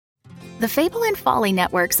The Fable and Folly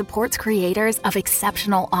Network supports creators of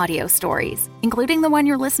exceptional audio stories, including the one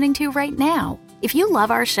you're listening to right now. If you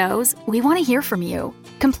love our shows, we want to hear from you.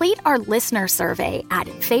 Complete our listener survey at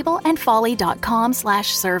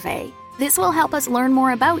fableandfolly.com/survey. This will help us learn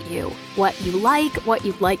more about you, what you like, what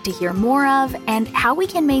you'd like to hear more of, and how we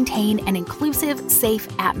can maintain an inclusive, safe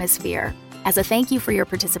atmosphere. As a thank you for your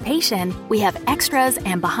participation, we have extras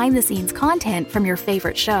and behind-the-scenes content from your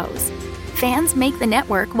favorite shows. Fans make the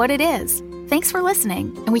network what it is. Thanks for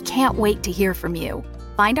listening, and we can't wait to hear from you.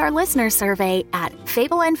 Find our listener survey at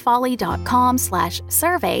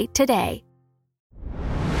fableandfolly.com/survey today.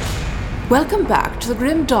 Welcome back to the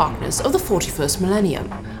grim darkness of the 41st millennium.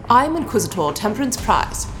 I'm Inquisitor Temperance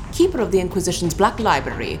Price, keeper of the Inquisition's Black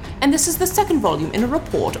Library, and this is the second volume in a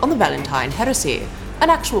report on the Valentine Heresy, an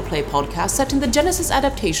actual play podcast set in the Genesis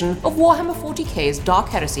adaptation of Warhammer 40k's Dark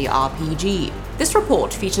Heresy RPG. This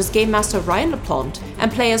report features Game Master Ryan LaPlante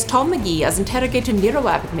and players Tom McGee as Interrogator Nero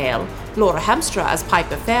Abagnale, Laura Hamstra as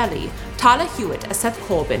Piper Fairley, Tyler Hewitt as Seth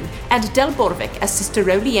Corbin, and Del Borvik as Sister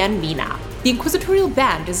Oleanne Mina. The Inquisitorial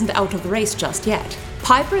band isn't out of the race just yet.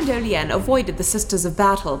 Piper and Oleanne avoided the Sisters of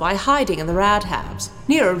Battle by hiding in the Radhabs.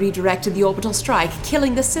 Nero redirected the orbital strike,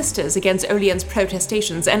 killing the Sisters against Oleanne's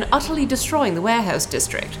protestations and utterly destroying the warehouse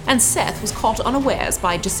district. And Seth was caught unawares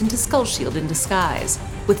by Jacinta's Skullshield in disguise.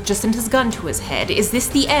 With Jacinta's gun to his head, is this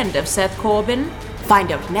the end of Seth Corbin?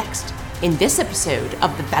 Find out next, in this episode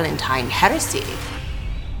of the Valentine Heresy.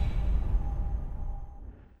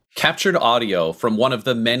 Captured audio from one of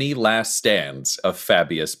the many last stands of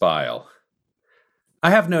Fabius Bile. I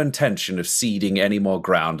have no intention of ceding any more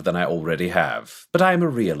ground than I already have, but I am a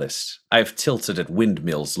realist. I have tilted at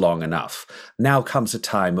windmills long enough. Now comes a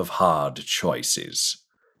time of hard choices.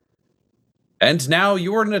 And now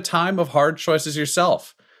you are in a time of hard choices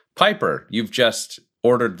yourself. Piper, you've just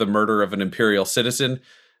ordered the murder of an Imperial citizen.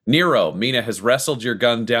 Nero, Mina has wrestled your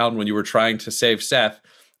gun down when you were trying to save Seth.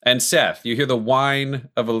 And Seth, you hear the whine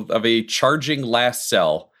of a charging last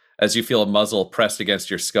cell as you feel a muzzle pressed against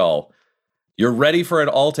your skull. You're ready for it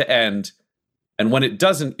all to end, and when it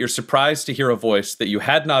doesn't, you're surprised to hear a voice that you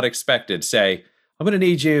had not expected say, I'm going to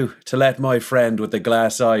need you to let my friend with the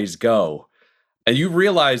glass eyes go. And you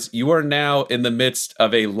realize you are now in the midst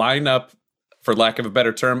of a lineup, for lack of a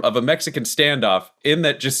better term, of a Mexican standoff, in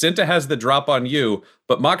that Jacinta has the drop on you,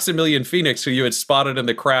 but Maximilian Phoenix, who you had spotted in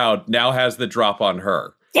the crowd, now has the drop on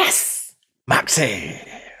her. Yes! Maxie!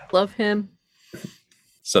 Love him.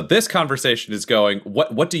 So this conversation is going,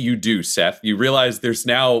 what do you do, Seth? You realize there's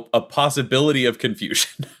now a possibility of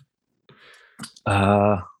confusion.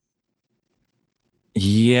 Yeah.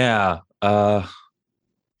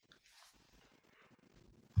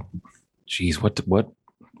 Geez, what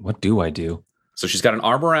do I do? So she's got an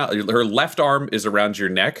arm around, her left arm is around your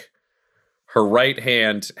neck. Her right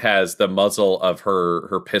hand has the muzzle of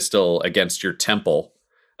her pistol against your temple.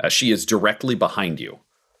 She is directly behind you.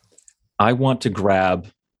 I want to grab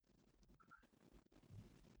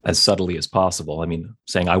as subtly as possible. I mean,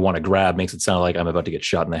 saying I want to grab makes it sound like I'm about to get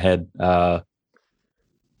shot in the head.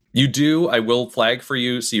 You do. I will flag for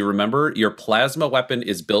you so you remember your plasma weapon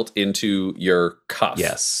is built into your cuff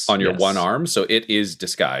on your one arm, so it is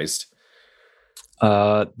disguised.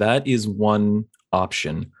 That is one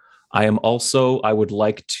option. I would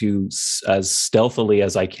like to, as stealthily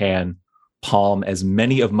as I can, palm as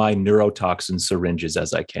many of my neurotoxin syringes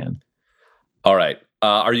as I can. All right.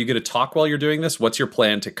 Are you going to talk while you're doing this? What's your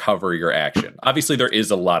plan to cover your action? Obviously, there is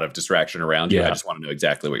a lot of distraction around you. I just want to know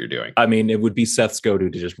exactly what you're doing. I mean, it would be Seth's go-to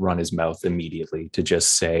to just run his mouth immediately, to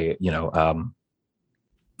just say,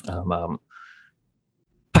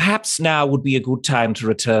 perhaps now would be a good time to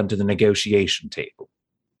return to the negotiation table.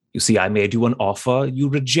 You see, I made you an offer, you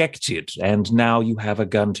rejected, and now you have a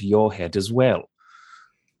gun to your head as well.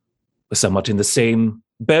 We're somewhat in the same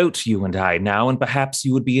boat, you and I now, and perhaps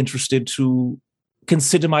you would be interested to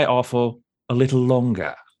consider my offer a little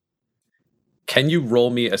longer. Can you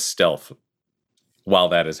roll me a stealth while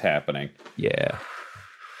that is happening? Yeah.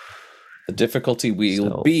 The difficulty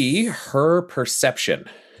will be her perception.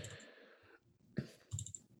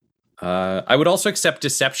 I would also accept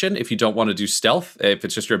deception if you don't want to do stealth, if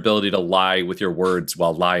it's just your ability to lie with your words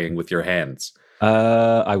while lying with your hands.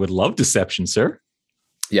 I would love deception, sir.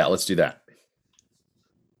 Yeah, let's do that.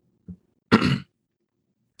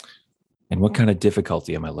 And what kind of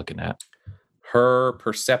difficulty am I looking at? Her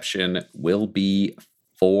perception will be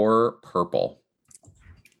 4 purple.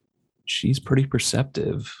 She's pretty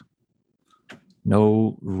perceptive.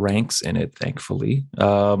 No ranks in it, thankfully.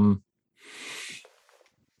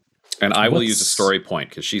 And I will use a story point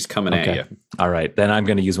because she's coming at you. All right, then I'm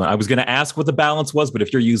going to use one. I was going to ask what the balance was, but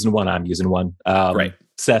if you're using one, I'm using one. Right.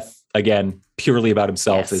 Seth, again, purely about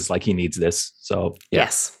himself, Yes. is like he needs this. So, yeah.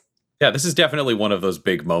 Yes. Yeah, this is definitely one of those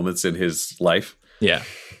big moments in his life. Yeah.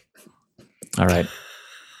 All right.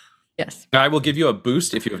 Yes. I will give you a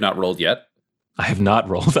boost if you have not rolled yet. I have not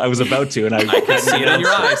rolled. I was about to, and I can see it in your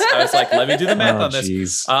eyes. I was like, let me do the math on this.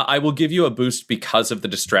 Geez. I will give you a boost because of the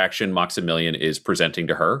distraction Maximilian is presenting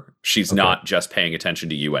to her. She's not just paying attention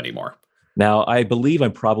to you anymore. Now, I believe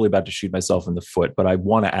I'm probably about to shoot myself in the foot, but I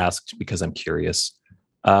want to ask because I'm curious.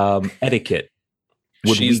 Etiquette.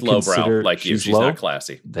 Would She's we lowbrow consider like you. She's low? not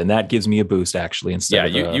classy. Then that gives me a boost, actually.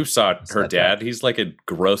 Instead, Yeah, of you saw her that dad. He's like a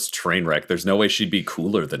gross train wreck. There's no way she'd be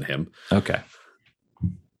cooler than him. Okay.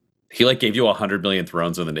 He like gave you 100 million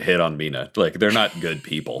thrones and then hit on Mina. Like they're not good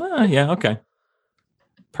people. Yeah. Okay.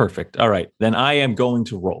 Perfect. All right. Then I am going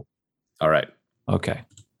to roll. All right. Okay.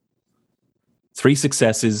 3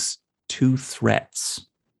 successes, 2 threats.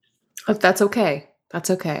 Oh, that's okay. That's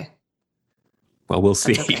okay. Well, we'll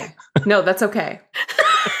see. That's okay. No, that's okay.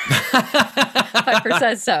 Piper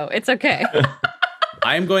says so. It's okay.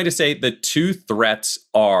 I am going to say the 2 threats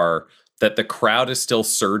are that the crowd is still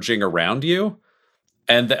surging around you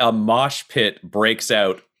and that a mosh pit breaks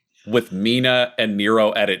out with Mina and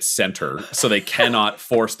Nero at its center, so they cannot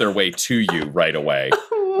force their way to you right away.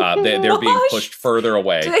 They're being pushed further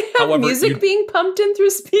away. Do they have music being pumped in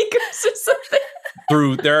through speakers or something?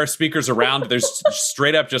 There are speakers around. There's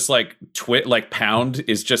straight up just like Pound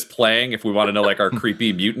is just playing. If we want to know like our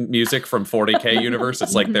creepy mutant music from 40K universe,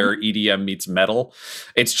 it's like their EDM meets metal.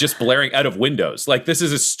 It's just blaring out of windows. Like this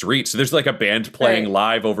is a street, so there's like a band playing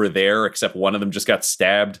live over there. Except one of them just got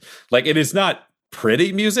stabbed. Like it is not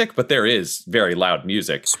pretty music, but there is very loud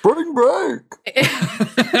music. Spring break.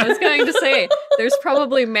 I was going to say, there's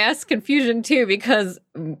probably mass confusion too, because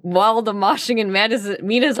while the moshing and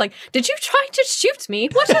Mina's like, did you try to shoot me?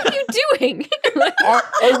 What are you doing?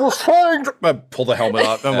 I was trying to... I pull the helmet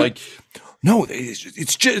up. I'm like, no,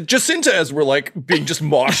 it's Jacinta as we're like being just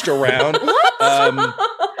moshed around.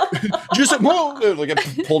 Just like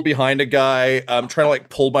I pulled behind a guy. I'm trying to like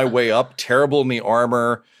pull my way up. Terrible in the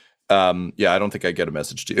armor. Yeah, I don't think I get a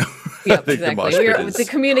message to you. Yep, exactly. The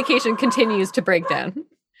communication continues to break down.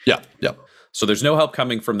 Yeah. So there's no help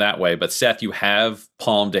coming from that way. But Seth, you have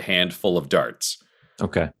palmed a handful of darts.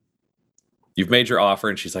 Okay. You've made your offer,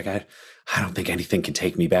 and she's like, I don't think anything can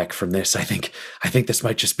take me back from this. I think this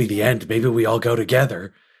might just be the end. Maybe we all go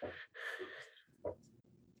together.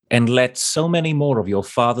 And let so many more of your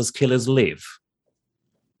father's killers live,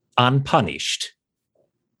 unpunished.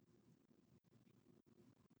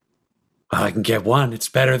 I can get 1. It's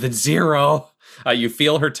better than 0. You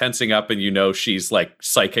feel her tensing up, and you know she's like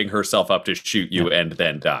psyching herself up to shoot you and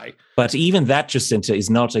then die. But even that, Jacinta, is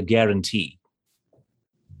not a guarantee.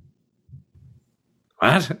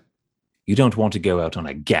 What? You don't want to go out on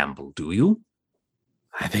a gamble, do you?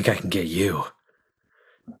 I think I can get you.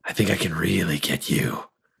 I think I can really get you.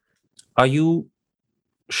 Are you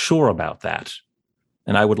sure about that?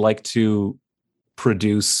 And I would like to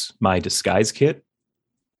produce my disguise kit.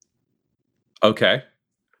 Okay.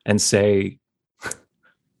 And say,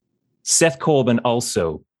 Seth Corbin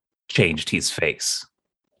also changed his face.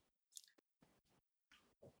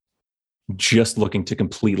 Just looking to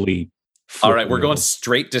completely... All right, we're going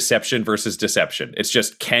straight deception versus deception. It's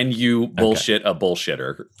just, can you bullshit a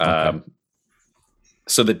bullshitter? Okay.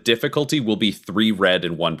 So the difficulty will be 3 red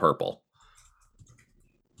and 1 purple.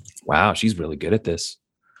 Wow, she's really good at this.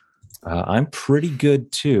 I'm pretty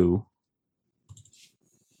good too.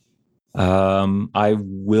 I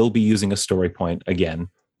will be using a story point again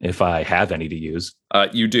if I have any to use.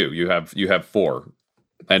 You do. You have 4,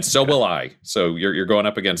 and so will I. So you're going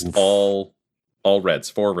up against all reds,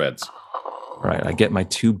 4 reds. Right. I get my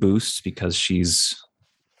 2 boosts because she's.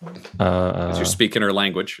 You're speaking her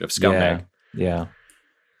language of scumbag. Yeah.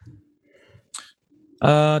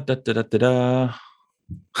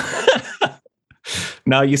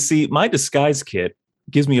 Now you see, my disguise kit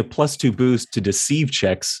gives me a +2 boost to deceive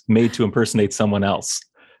checks made to impersonate someone else.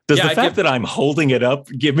 Does the fact that I'm holding it up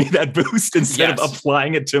give me that boost instead of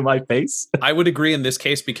applying it to my face? I would agree in this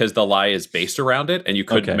case because the lie is based around it, and you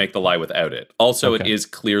couldn't make the lie without it. Also, it is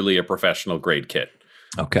clearly a professional grade kit.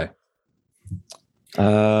 Okay.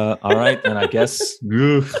 All right, then I guess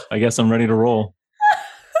I'm ready to roll.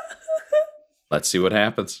 Let's see what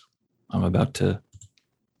happens. I'm about to...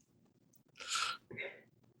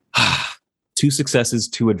 2 successes,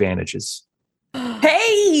 2 advantages.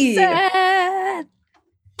 Hey! Sad.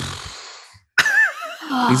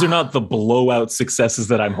 These are not the blowout successes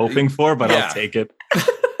that I'm hoping for, but I'll take it.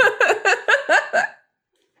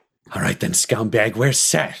 All right, then, scumbag, where's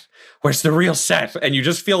Seth? Where's the real Seth? And you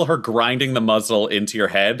just feel her grinding the muzzle into your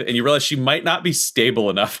head, and you realize she might not be stable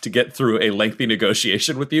enough to get through a lengthy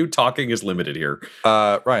negotiation with you. Talking is limited here.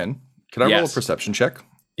 Ryan, can I roll a Yes. perception check?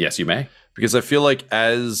 Yes, you may. Because I feel like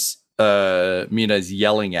as Mina is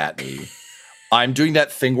yelling at me, I'm doing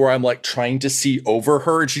that thing where I'm like trying to see over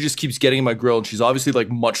her, and she just keeps getting in my grill, and she's obviously like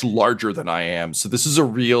much larger than I am. So this is a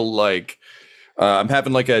real like I'm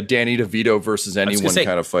having like a Danny DeVito versus anyone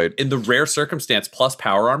kind of fight. In the rare circumstance plus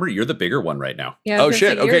power armor, you're the bigger one right now. Yeah, I Oh was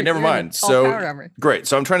gonna shit! say, Okay, you're- never you're mind. all So power armor. great.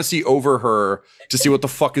 So I'm trying to see over her to see what the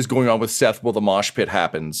fuck is going on with Seth while the mosh pit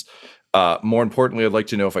happens. More importantly, I'd like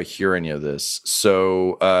to know if I hear any of this.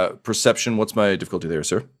 So perception. What's my difficulty there,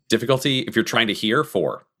 sir? Difficulty, if you're trying to hear,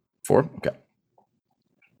 4. 4. Okay.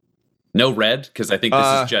 No red, because I think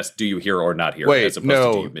this is just do you hear or not hear, Wait, as opposed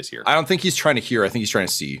to do no. you mishear. I don't think he's trying to hear. I think he's trying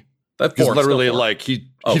to see. That's Because 4, literally, still 4. like he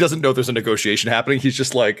Oh. doesn't know there's a negotiation happening. He's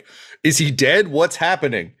just like, is he dead? What's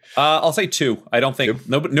happening? I'll say 2. I don't think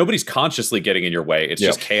nobody's consciously getting in your way. It's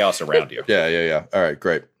just chaos around you. Yeah. All right,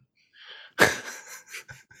 great.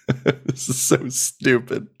 This is so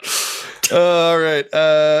stupid. All right,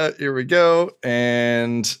 here we go.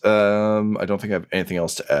 And I don't think I have anything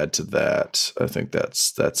else to add to that. I think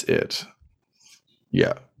that's it.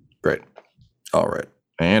 Yeah, great. All right,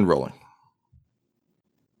 and rolling.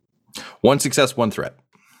 1 success, 1 threat.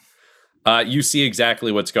 You see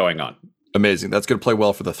exactly what's going on. Amazing. That's going to play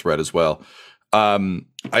well for the threat as well.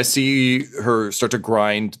 I see her start to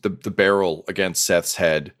grind the barrel against Seth's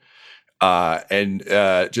head. And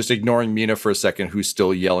just ignoring Mina for a second, who's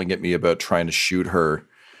still yelling at me about trying to shoot her.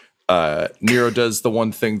 Nero does the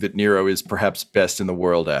one thing that Nero is perhaps best in the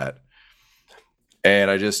world at. And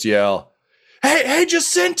I just yell, Hey,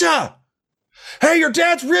 Jacinta! Hey, your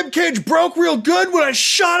dad's ribcage broke real good when I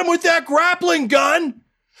shot him with that grappling gun.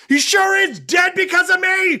 He sure is dead because of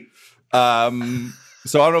me.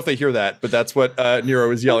 So I don't know if they hear that, but that's what Nero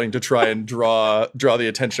is yelling to try and draw the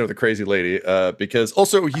attention of the crazy lady. Because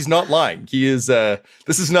also he's not lying. He is.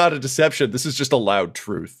 This is not a deception. This is just a loud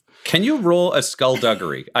truth. Can you roll a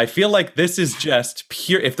skullduggery? I feel like this is just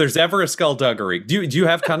pure. If there's ever a skullduggery, do you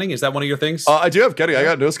have cunning? Is that one of your things? I do have cutting. I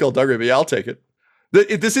got no skullduggery, but yeah, I'll take it.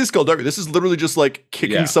 This is skullduggery. This is literally just like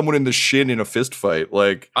kicking someone in the shin in a fist fight.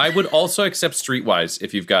 Like I would also accept streetwise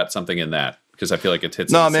if you've got something in that, because I feel like it hits.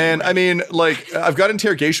 Nah, man. I mean, like I've got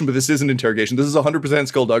interrogation, but this isn't interrogation. This is 100%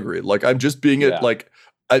 skullduggery. Like I'm just being like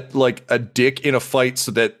a dick in a fight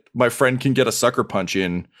so that my friend can get a sucker punch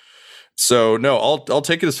in. So no, I'll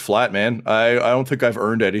take it as flat, man. I don't think I've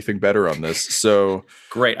earned anything better on this. So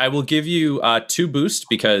great. I will give you 2 boost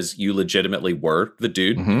because you legitimately were the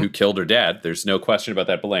dude who killed her dad. There's no question about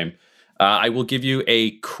that blame. I will give you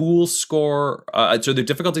a cool score. So the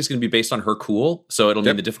difficulty is going to be based on her cool. So it'll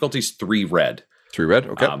mean the difficulty is 3 red. 3 red.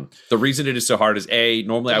 Okay. The reason it is so hard is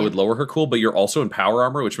normally I would lower her cool, but you're also in power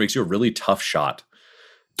armor, which makes you a really tough shot.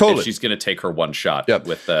 Totally. And she's going to take her one shot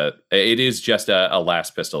with it is just a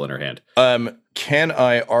last pistol in her hand. Can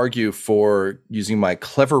I argue for using my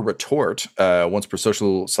clever retort? Once per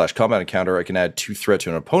social/combat encounter, I can add 2 threat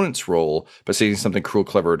to an opponent's roll by saying something cruel,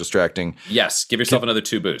 clever, or distracting. Yes. Give yourself another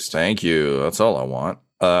 2 boost. Thank you. That's all I want.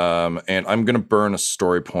 And I'm going to burn a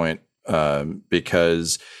story point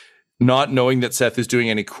because not knowing that Seth is doing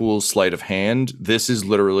any cool sleight of hand, this is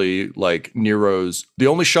literally like Nero's the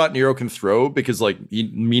only shot Nero can throw because like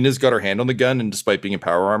Mina's got her hand on the gun, and despite being in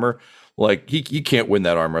power armor, like he can't win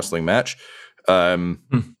that arm wrestling match. All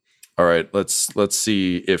right, let's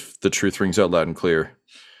see if the truth rings out loud and clear.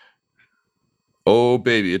 Oh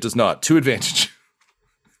baby, it does not. 2 advantage.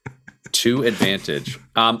 2 advantage.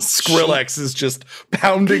 Skrillex is just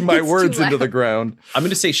pounding my words into the ground. I'm going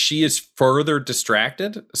to say she is further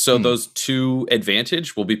distracted, so those 2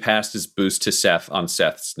 advantage will be passed as boost to Seth on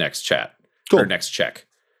Seth's next chat or next check.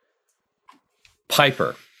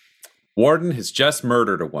 Piper. Warden has just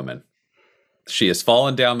murdered a woman. She has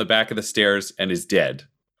fallen down the back of the stairs and is dead.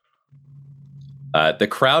 The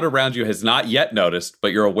crowd around you has not yet noticed,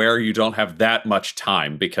 but you're aware you don't have that much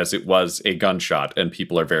time because it was a gunshot and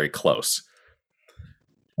people are very close.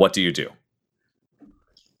 What do you do?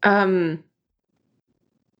 I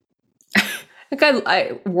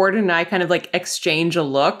think Warden and I kind of like exchange a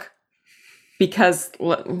look because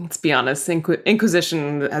let's be honest,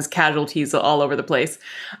 Inquisition has casualties all over the place.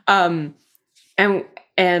 And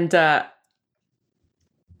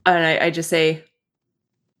I just say,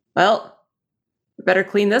 well, better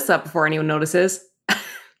clean this up before anyone notices.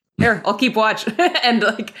 Here, I'll keep watch. And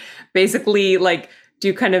like basically like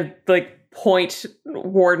do kind of like point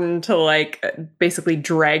Warden to like basically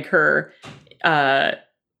drag her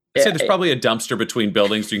I'd say there's probably a dumpster between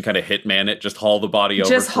buildings, so you can kind of hitman it, just haul the body over.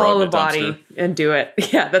 Just haul the dumpster. body and do it.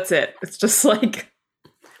 Yeah, that's it. It's just like,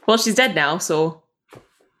 well, she's dead now, so.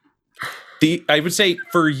 I would say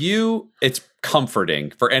for you, it's comforting.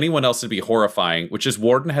 For anyone else, it'd be horrifying, which is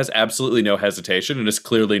Warden has absolutely no hesitation and is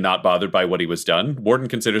clearly not bothered by what he was done. Warden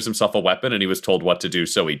considers himself a weapon and he was told what to do,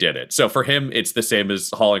 so he did it. So for him, it's the same as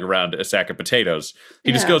hauling around a sack of potatoes.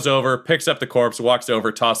 He just goes over, picks up the corpse, walks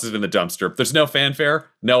over, tosses it in the dumpster. There's no fanfare,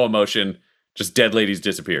 no emotion, just dead lady's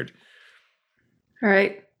disappeared. All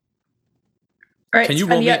right. Can you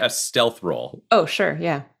roll me a stealth roll? Oh, sure,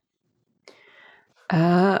 yeah.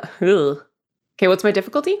 Okay, what's my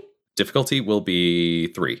difficulty? Difficulty will be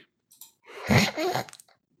 3.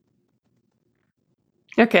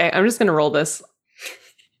 Okay, I'm just going to roll this.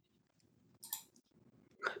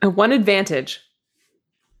 1 advantage.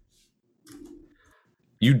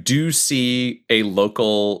 You do see a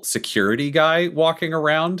local security guy walking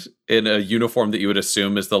around in a uniform that you would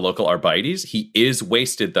assume is the local Arbites. He is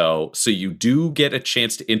wasted, though, so you do get a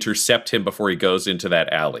chance to intercept him before he goes into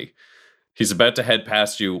that alley. He's about to head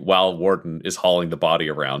past you while Warden is hauling the body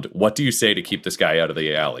around. What do you say to keep this guy out of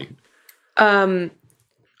the alley?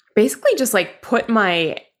 Basically just like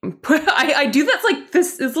I do that's like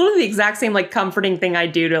this is literally the exact same like comforting thing I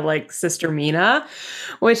do to like Sister Mina,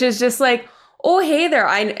 which is just like, oh hey there.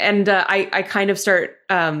 I kind of start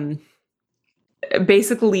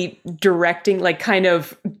basically directing, like kind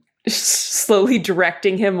of slowly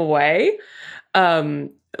directing him away.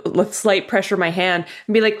 With slight pressure my hand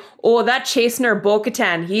and be like, oh, that Chastener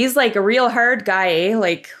Bo-Katan, he's like a real hard guy, eh?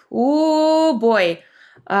 Like, oh boy.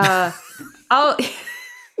 I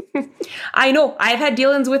know, I've had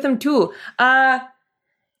dealings with him too.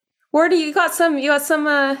 Where do you got some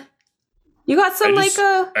I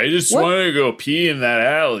just want to go pee in that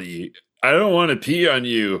alley. I don't want to pee on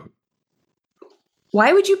you.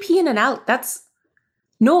 Why would you pee in an alley?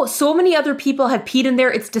 No, so many other people have peed in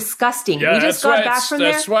there. It's disgusting. Yeah, we just got back from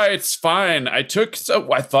there. That's why it's fine. I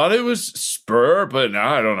thought it was Spur, but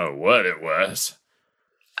now I don't know what it was.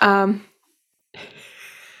 I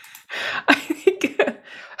think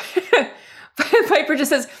Piper just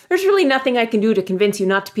says, there's really nothing I can do to convince you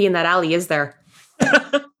not to pee in that alley, is there?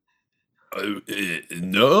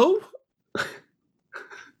 No?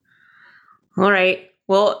 All right.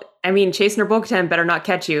 Well, I mean, Chastener Bo-Katan better not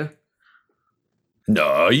catch you.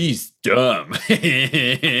 No, he's dumb. and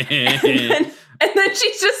then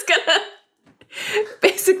she's just gonna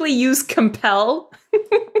basically use compel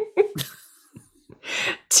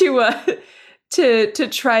to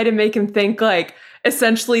try to make him think, like,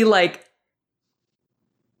 essentially, like,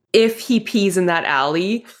 if he pees in that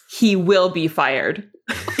alley, he will be fired.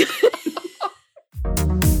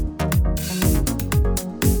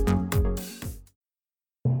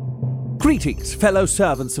 Greetings, fellow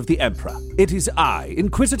servants of the Emperor. It is I,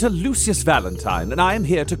 Inquisitor Lucius Valentine, and I am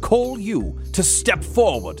here to call you to step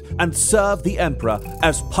forward and serve the Emperor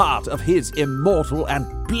as part of his immortal and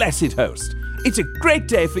blessed host. It's a great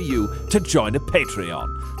day for you to join a Patreon.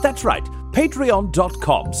 That's right,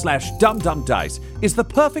 patreon.com/dumdumdice is the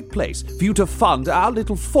perfect place for you to fund our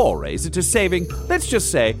little forays into saving, let's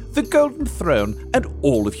just say, the Golden Throne and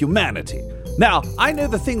all of humanity. Now, I know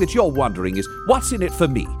the thing that you're wondering is, what's in it for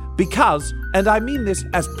me? Because, and I mean this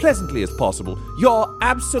as pleasantly as possible, you're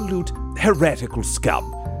absolute heretical scum.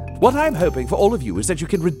 What I'm hoping for all of you is that you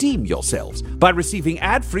can redeem yourselves by receiving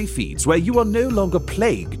ad-free feeds where you are no longer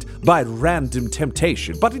plagued by random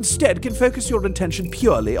temptation, but instead can focus your attention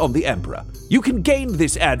purely on the Emperor. You can gain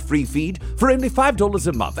this ad-free feed for only $5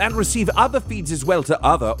 a month and receive other feeds as well to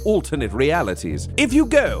other alternate realities. If you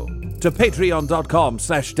go to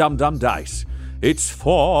patreon.com/dumdumdice, it's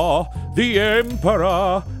for the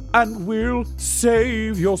Emperor and will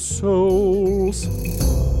save your souls.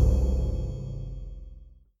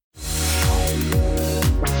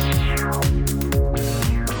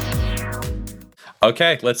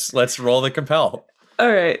 Okay, let's roll the compel.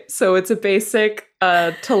 All right, so it's a basic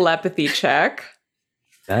telepathy check.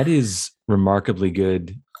 That is remarkably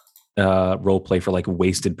good role play for like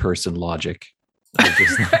wasted person logic.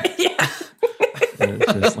 Just, Yeah.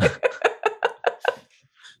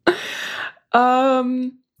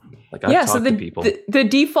 Like I've yeah, so talked to people. the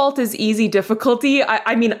default is easy difficulty.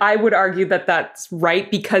 I mean, I would argue that that's right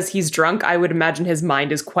because he's drunk. I would imagine his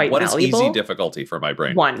mind is quite What malleable. is easy difficulty for my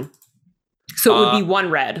brain? 1. So it would be 1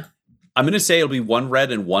 red. I'm going to say it'll be 1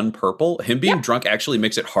 red and 1 purple. Him being drunk actually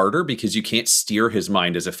makes it harder because you can't steer his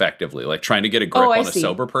mind as effectively. Like trying to get a grip on a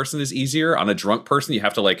sober person is easier. On a drunk person, you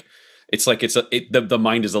have to like, the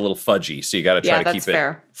mind is a little fudgy. So you got to try to keep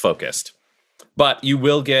it focused. But you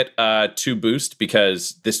will get 2 boost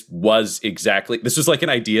because this was like an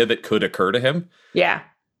idea that could occur to him. Yeah.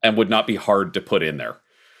 And would not be hard to put in there.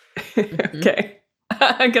 Okay.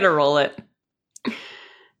 I'm going to roll it.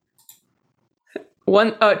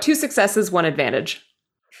 2 successes, 1 advantage.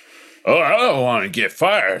 Oh, I don't want to get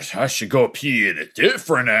fired. I should go pee in a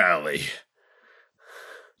different alley.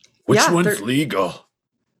 Which one's legal?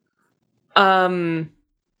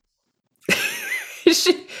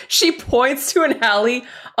 She points to an alley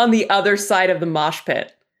on the other side of the mosh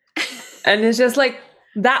pit. And it's just like,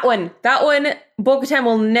 that one, Bo-Katan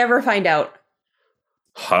will never find out.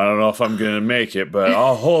 I don't know if I'm going to make it, but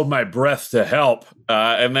I'll hold my breath to help.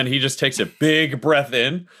 And then he just takes a big breath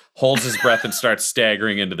in, holds his breath, and starts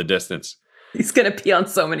staggering into the distance. He's going to pee on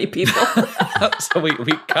so many people. So we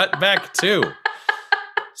cut back to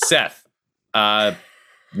Seth.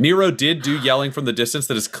 Nero did do yelling from the distance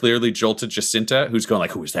that has clearly jolted Jacinta, who's going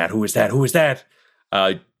like, who is that? Who is that? Who is that?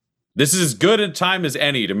 This is as good a time as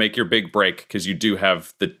any to make your big break, because you do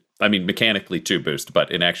have mechanically 2 boost, but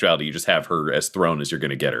in actuality, you just have her as thrown as you're going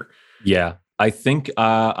to get her. Yeah, I think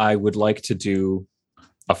I would like to do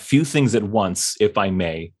a few things at once, if I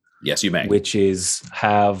may. Yes, you may. Which is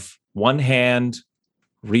have one hand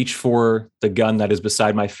reach for the gun that is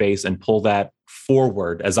beside my face and pull that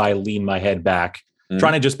forward as I lean my head back,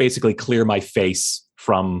 trying to just basically clear my face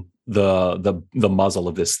from the muzzle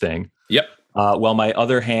of this thing. Yep. While my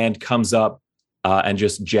other hand comes up and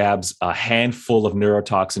just jabs a handful of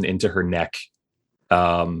neurotoxin into her neck,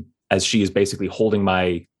 as she is basically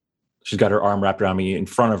she's got her arm wrapped around me in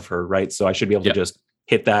front of her, right? So I should be able to just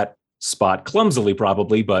hit that spot clumsily,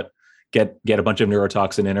 probably, but get a bunch of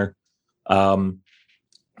neurotoxin in her,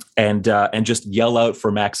 and just yell out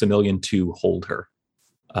for Maximilian to hold her.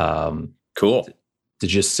 Cool. To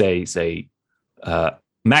just say,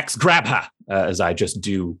 Max, grab her, as I just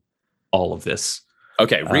do all of this.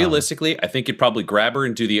 Okay, realistically, I think you'd probably grab her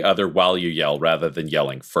and do the other while you yell rather than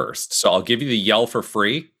yelling first. So I'll give you the yell for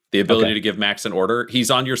free, the ability to give Max an order. He's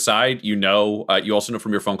on your side. You know, you also know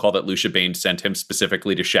from your phone call that Lucia Bane sent him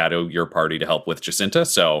specifically to shadow your party to help with Jacinta.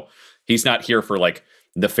 So he's not here for like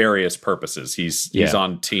nefarious purposes. He's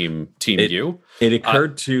on team you. It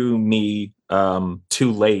occurred to me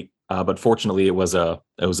too late, but fortunately it was a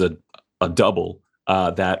double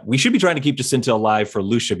that we should be trying to keep Jacinta alive for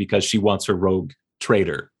Lucia because she wants her rogue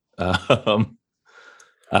traitor. So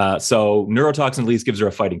neurotoxin at least gives her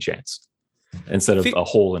a fighting chance instead of a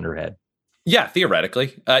hole in her head. Yeah,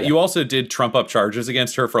 theoretically. You also did trump up charges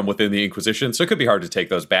against her from within the Inquisition, so it could be hard to take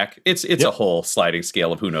those back. It's a whole sliding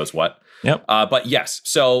scale of who knows what. Yep. But yes,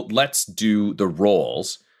 so let's do the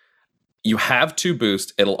rolls. You have 2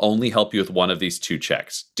 boost. It'll only help you with one of these 2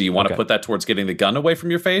 checks. Do you want to put that towards getting the gun away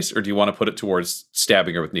from your face, or do you want to put it towards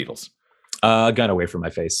stabbing her with needles? Gun away from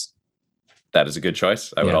my face. That is a good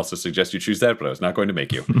choice. I would also suggest you choose that, but I was not going to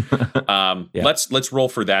make you. Let's roll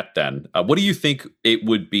for that then. What do you think it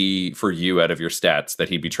would be for you out of your stats that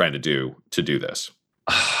he'd be trying to do this?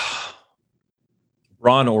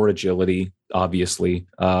 Brawn or agility, obviously.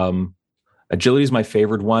 Agility is my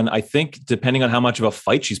favored one. I think depending on how much of a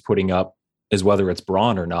fight she's putting up is whether it's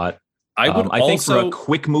brawn or not. I think for a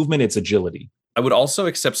quick movement, it's agility. I would also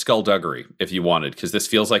accept skullduggery if you wanted, because this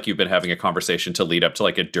feels like you've been having a conversation to lead up to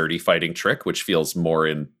like a dirty fighting trick, which feels more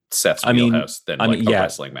in Seth's wheelhouse than a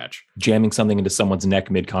wrestling match. Jamming something into someone's neck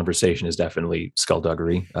mid-conversation is definitely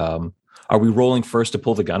skullduggery. Are we rolling first to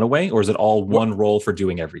pull the gun away, or is it all one roll for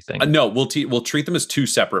doing everything? No, we'll treat them as 2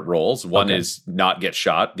 separate rolls. One is not get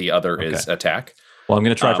shot. The other is attack. Well, I'm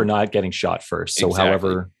going to try for not getting shot first. So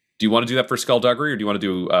however... Do you want to do that for skullduggery, or do you want to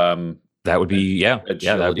do... that would be, agility?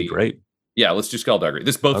 Yeah, that would be great. Yeah, let's do skullduggery.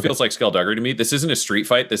 This both feels like skullduggery to me. This isn't a street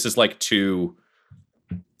fight. This is like 2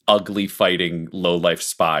 ugly fighting low-life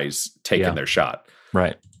spies taking their shot.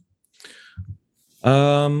 Right.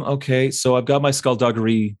 Okay, so I've got my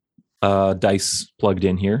skullduggery dice plugged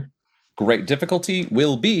in here. Great. Difficulty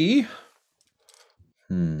will be...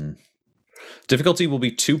 Difficulty will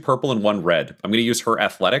be 2 purple and 1 red. I'm going to use her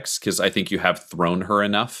athletics because I think you have thrown her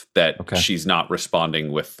enough that she's not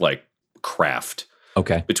responding with like craft.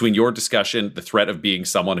 Okay. Between your discussion, the threat of being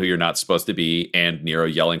someone who you're not supposed to be, and Nero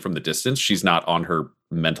yelling from the distance, she's not on her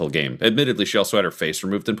mental game. Admittedly, she also had her face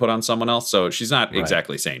removed and put on someone else, so she's not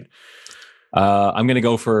exactly sane. I'm going to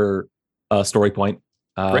go for a story point.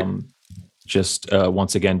 Just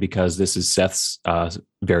once again, because this is Seth's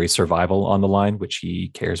very survival on the line, which he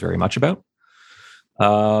cares very much about.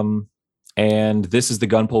 And this is the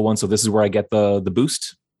gun pull one, so this is where I get the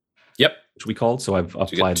boost. Yep. Which we called, so I've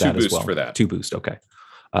applied that as well. For that. 2 boost, okay.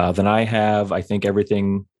 Then I have, I think,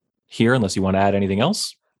 everything here, unless you want to add anything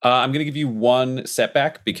else. I'm going to give you one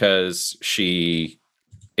setback because she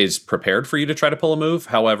is prepared for you to try to pull a move.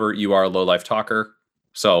 However, you are a low life talker,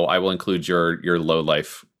 so I will include your low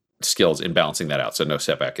life skills in balancing that out. So no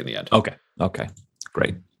setback in the end. Okay.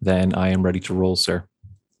 Great. Then I am ready to roll, sir.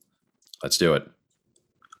 Let's do it.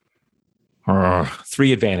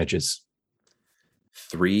 3 advantages.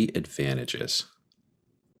 3 advantages.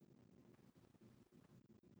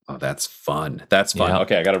 Oh, that's fun. That's fun. Yeah.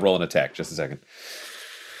 Okay, I got to roll an attack. Just a second.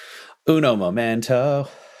 Uno momento.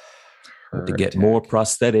 To get more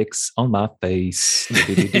prosthetics on my face.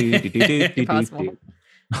 Impossible.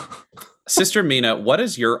 Sister Mina, what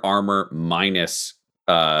is your armor minus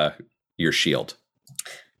your shield?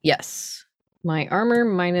 Yes. My armor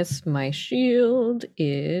minus my shield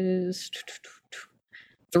is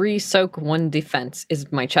 3 soak, 1 defense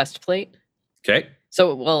is my chest plate. Okay.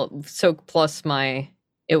 So, well, soak plus my,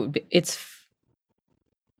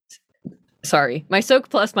 sorry, my soak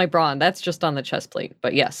plus my brawn, that's just on the chest plate.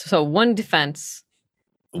 But yes, so 1 defense.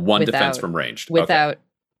 1 defense from ranged. Without. Okay.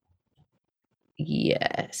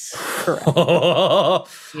 Yes. Correct.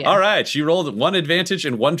 Yeah. All right. She rolled 1 advantage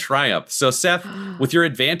and 1 triumph. So, Seth, with your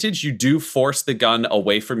advantage, you do force the gun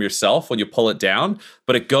away from yourself when you pull it down,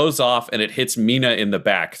 but it goes off and it hits Mina in the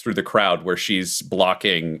back through the crowd where she's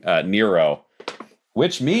blocking Nero,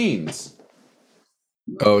 which means.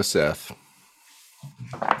 Oh, Seth.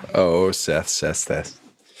 Oh, Seth.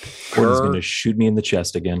 Warden's going to shoot me in the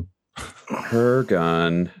chest again. Her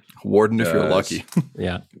gun. Warden, if you're lucky.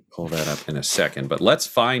 Yeah. Pull that up in a second. But let's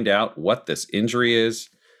find out what this injury is.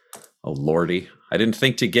 Oh, lordy. I didn't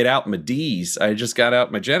think to get out my D's. I just got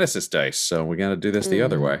out my Genesis dice. So we got to do this the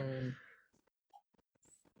other way.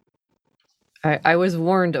 I was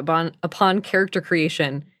warned upon character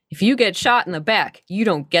creation. If you get shot in the back, you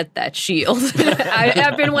don't get that shield.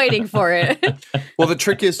 I've been waiting for it. Well, the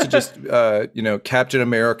trick is to just, Captain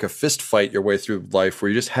America fist fight your way through life where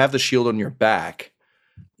you just have the shield on your back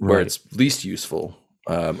where it's least useful,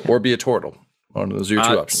 or be a turtle. Those are your 2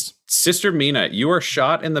 options. Sister Mina, you are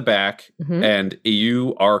shot in the back and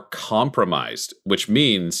you are compromised, which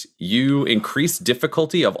means you increase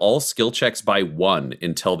difficulty of all skill checks by 1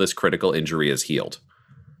 until this critical injury is healed.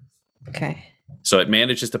 Okay. So it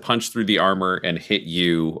manages to punch through the armor and hit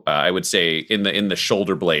you, I would say, in the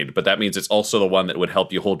shoulder blade. But that means it's also the one that would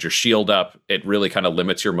help you hold your shield up. It really kind of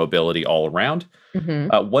limits your mobility all around.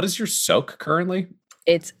 What is your soak currently?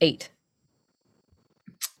 It's 8.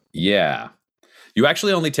 Yeah. You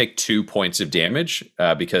actually only take 2 points of damage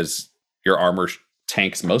because your armor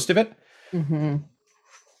tanks most of it. You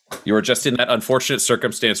were just in that unfortunate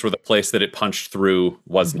circumstance where the place that it punched through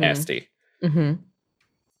was nasty.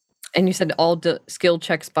 And you said all skill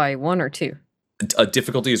checks by 1 or 2? A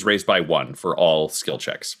difficulty is raised by 1 for all skill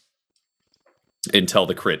checks until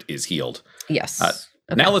the crit is healed. Yes. Okay.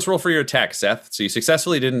 Now let's roll for your attack, Seth. So you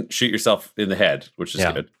successfully didn't shoot yourself in the head, which is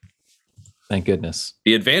good. Thank goodness.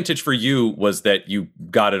 The advantage for you was that you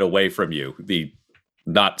got it away from you. The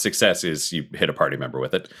not success is you hit a party member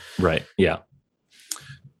with it. Right. Yeah.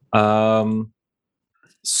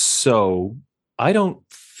 So I don't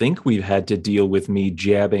think we've had to deal with me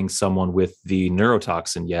jabbing someone with the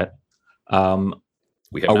neurotoxin yet.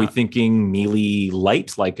 Are we thinking melee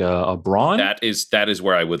light, like a brawn? That is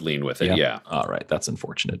where I would lean with it. Yeah. All right. That's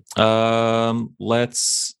unfortunate.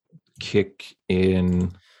 Let's kick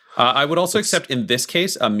in. I would also accept in this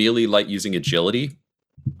case a melee light using agility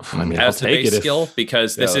as the base skill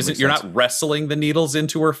because this isn't. You're not wrestling the needles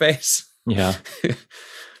into her face. Yeah.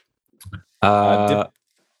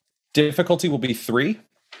 Difficulty will be 3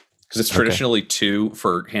 because it's traditionally 2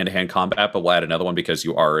 for hand-to-hand combat, but we'll add another one because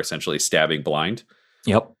you are essentially stabbing blind.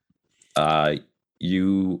 Yep. It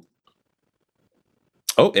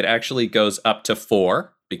actually goes up to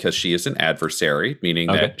 4 because she is an adversary, meaning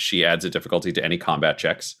that she adds a difficulty to any combat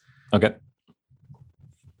checks. Okay.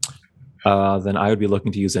 Then I would be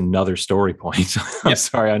looking to use another story point. I'm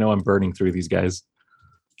sorry, I know I'm burning through these guys.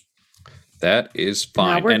 That is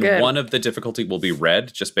fine. No, we're good. One of the difficulty will be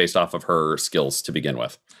red, just based off of her skills to begin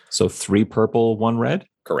with. So 3 purple, 1 red?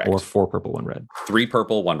 Correct. Or 4 purple, 1 red? 3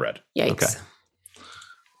 purple, 1 red. Yikes.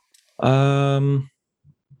 Okay.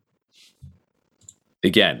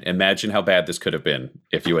 Again, imagine how bad this could have been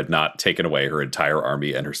if you had not taken away her entire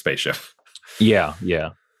army and her spaceship. Yeah.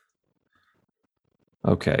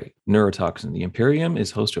 Okay. Neurotoxin. The Imperium is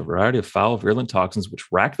host to a variety of foul, virulent toxins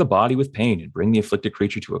which rack the body with pain and bring the afflicted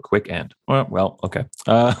creature to a quick end. Well, okay.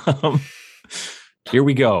 Here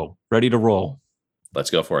we go. Ready to roll. Let's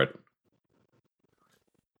go for it.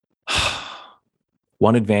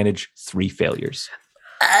 1 advantage, 3 failures.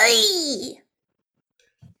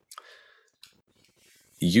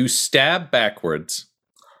 You stab backwards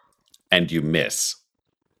and you miss.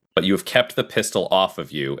 But you have kept the pistol off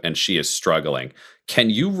of you, and she is struggling. Can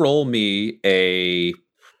you roll me a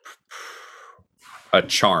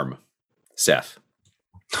charm, Seth?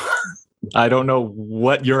 I don't know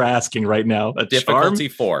what you're asking right now. A Difficulty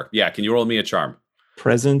charm? 4. Yeah, can you roll me a charm?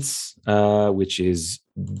 Presence, which is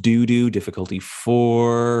doo-doo, difficulty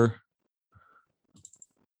 4.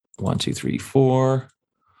 1, 2, 3, 4.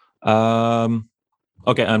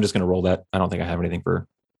 Okay, I'm just going to roll that. I don't think I have anything for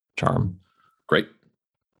charm. Great.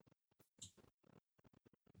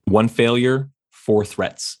 1 failure, 4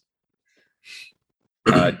 threats.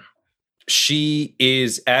 She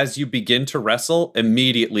is, as you begin to wrestle,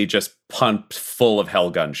 immediately just pumped full of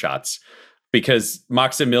Hellgun shots. Because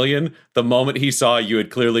Maximilian, the moment he saw you had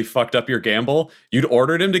clearly fucked up your gamble, you'd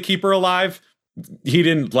ordered him to keep her alive. He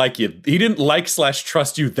didn't like you. He didn't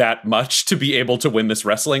like/trust you that much to be able to win this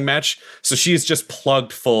wrestling match. So she's just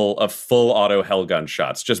plugged full of full auto Hellgun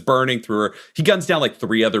shots, just burning through her. He guns down like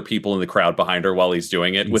 3 other people in the crowd behind her while he's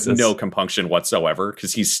doing it with no compunction whatsoever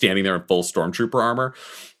because he's standing there in full stormtrooper armor.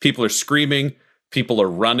 People are screaming. People are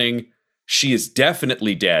running. She is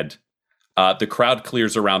definitely dead. The crowd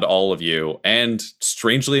clears around all of you. And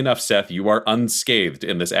strangely enough, Seth, you are unscathed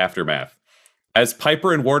in this aftermath. As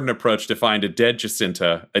Piper and Warden approach to find a dead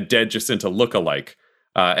Jacinta look-alike,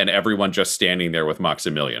 and everyone just standing there with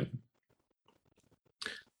Maximilian.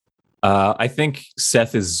 I think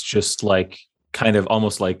Seth is just like kind of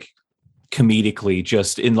almost like comedically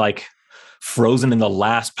just in like frozen in the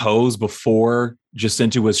last pose before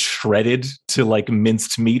Jacinta was shredded to like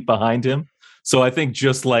minced meat behind him. So I think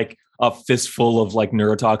just like a fistful of like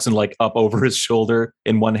neurotoxin like up over his shoulder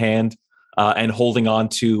in one hand. And holding on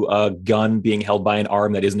to a gun being held by an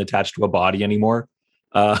arm that isn't attached to a body anymore.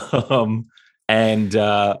 And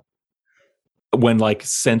when like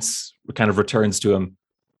sense kind of returns to him,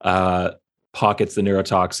 pockets the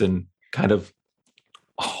neurotoxin, kind of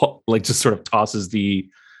like just sort of tosses the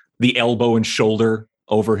elbow and shoulder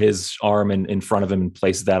over his arm and in front of him and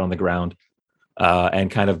places that on the ground, and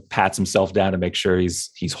kind of pats himself down to make sure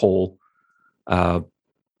he's whole.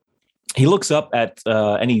 He looks up at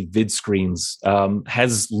any vid screens.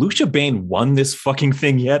 Has Lucia Bane won this fucking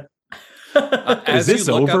thing yet? Is this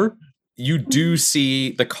over? Up, you do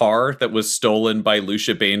see the car that was stolen by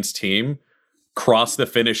Lucia Bane's team cross the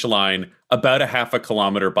finish line about a half a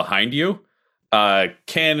kilometer behind you.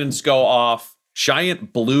 Cannons go off.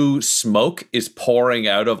 Giant blue smoke is pouring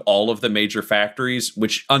out of all of the major factories,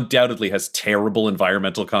 which undoubtedly has terrible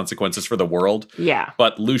environmental consequences for the world. Yeah.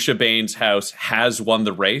 But Lucia Bane's house has won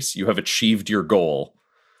the race. You have achieved your goal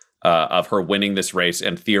of her winning this race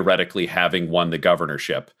and theoretically having won the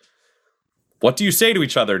governorship. What do you say to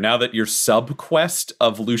each other now that your sub-quest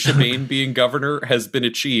of Lucia Bane being governor has been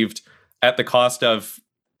achieved at the cost of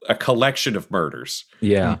a collection of murders?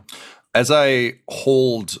 Yeah. As I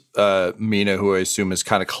hold Mina, who I assume has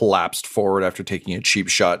kind of collapsed forward after taking a cheap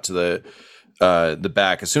shot to the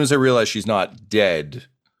back, as soon as I realize she's not dead,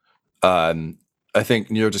 I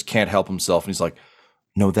think Nero just can't help himself, and he's like,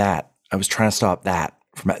 "No, that I was trying to stop that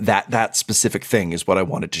from that specific thing is what I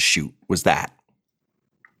wanted to shoot was that.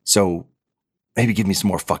 So maybe give me some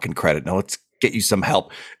more fucking credit. Now let's get you some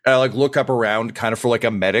help." And I like look up around kind of for like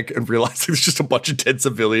a medic and realize there's just a bunch of dead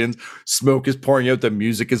civilians. Smoke is pouring out. The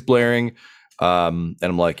music is blaring. And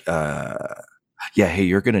I'm like, yeah, hey,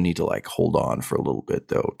 you're going to need to like hold on for a little bit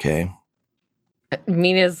though. Okay.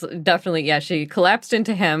 Mina's definitely, she collapsed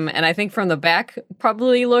into him. And I think from the back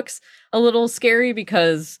probably looks a little scary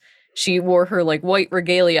because she wore her like white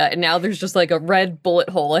regalia and now there's just like a red bullet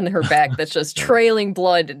hole in her back that's just trailing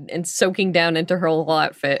blood and soaking down into her whole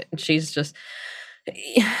outfit. And she's just,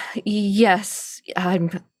 yes,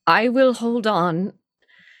 I will hold on.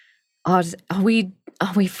 Are we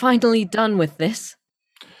finally done with this?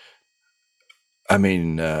 I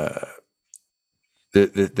mean,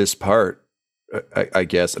 this part, I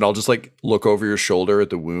guess, and I'll just like look over your shoulder at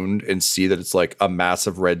the wound and see that it's like a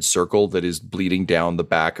massive red circle that is bleeding down the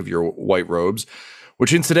back of your white robes,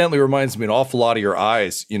 which incidentally reminds me an awful lot of your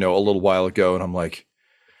eyes, a little while ago. And I'm like,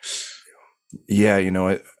 yeah,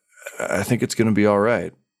 I think it's going to be all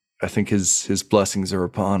right. I think his blessings are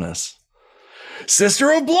upon us.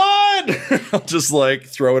 Sister of Blood! I'll just like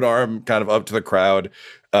throw an arm kind of up to the crowd,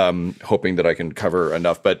 hoping that I can cover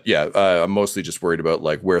enough. But yeah, I'm mostly just worried about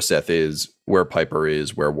like where Seth is, where Piper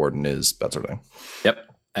is, where Warden is, that sort of thing. Yep.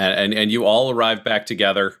 And you all arrive back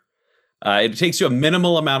together. It takes you a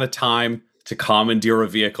minimal amount of time to commandeer a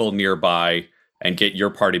vehicle nearby and get your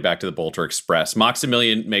party back to the Bolter Express.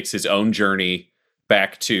 Maximilian makes his own journey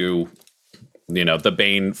back to, the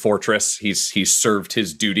Bane Fortress. He's served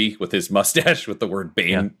his duty with his mustache with the word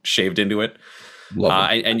Bane shaved into it.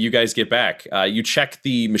 And you guys get back. You check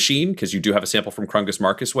the machine because you do have a sample from Krungus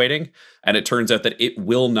Marcus waiting, and it turns out that it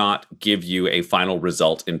will not give you a final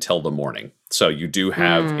result until the morning. So you do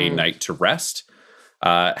have a night to rest.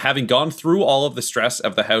 Having gone through all of the stress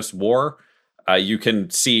of the House War, you can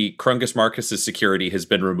see Krungus Marcus's security has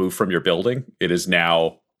been removed from your building. It is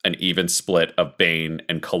now an even split of Bane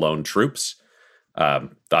and Cologne troops.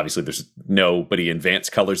 Obviously, there's nobody in Vance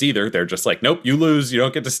colors either. They're just like, nope, you lose. You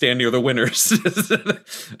don't get to stand near the winners.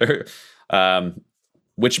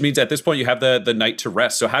 Which means at this point you have the night to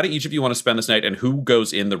rest. So how do each of you want to spend this night, and who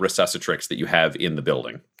goes in the Resuscitrix that you have in the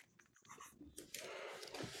building?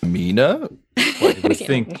 Mina?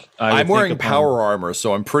 I'm wearing power armor,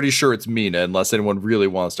 so I'm pretty sure it's Mina, unless anyone really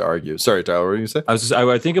wants to argue. Sorry, Tyler, what were you say?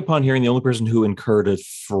 I think upon hearing the only person who incurred a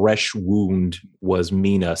fresh wound was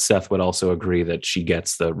Mina, Seth would also agree that she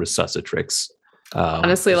gets the Resuscitrix.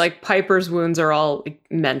 Honestly, like Piper's wounds are all like,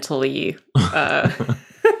 mentally,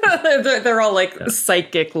 they're all like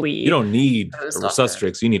psychically. You don't need a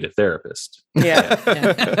Resuscitrix, you need a therapist. Yeah.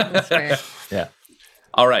 That's fair. Yeah.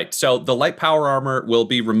 All right, so the light power armor will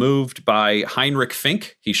be removed by Heinrich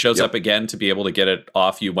Fink. He shows up again to be able to get it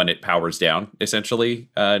off you when it powers down, essentially,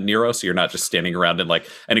 Nero, so you're not just standing around in like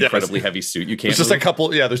an incredibly heavy suit. You can't. It's just a couple,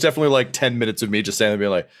 there's definitely like 10 minutes of me just standing there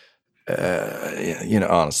being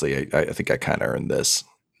like, honestly, I think I kind of earned this.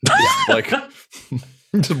 Like,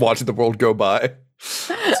 just watching the world go by.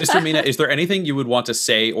 Sister Mina, is there anything you would want to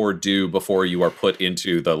say or do before you are put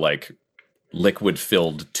into the like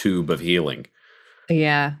liquid-filled tube of healing?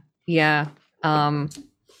 Yeah. Mina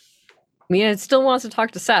still wants to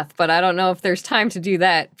talk to Seth, but I don't know if there's time to do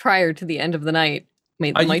that prior to the end of the night.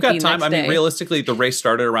 You've got time. I mean, realistically, the race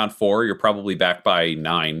started around 4. You're probably back by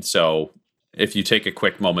 9. So if you take a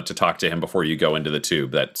quick moment to talk to him before you go into the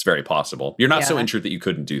tube, that's very possible. You're not so injured that you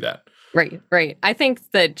couldn't do that. Right. I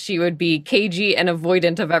think that she would be cagey and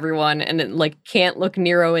avoidant of everyone and like can't look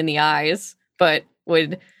Nero in the eyes, but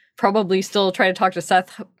would probably still try to talk to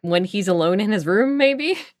Seth when he's alone in his room,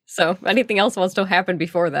 maybe. So if anything else wants to happen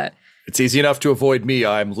before that. It's easy enough to avoid me.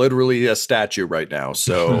 I'm literally a statue right now.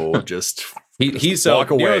 So just he's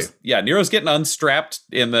walk away. Nero's getting unstrapped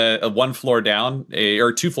in the 1 floor down,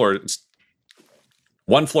 or 2 floors.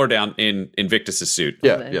 1 floor down in Invictus's suit.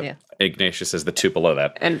 Yeah. Ignatius is the 2 below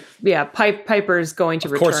that. And Piper's going to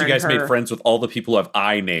return. Of course, you guys made friends with all the people who have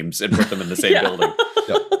I names and put them in the same building.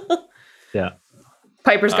 Yeah.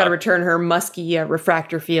 Piper's got to return her musky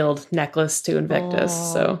refractor field necklace to Invictus.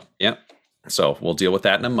 So we'll deal with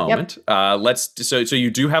that in a moment. So you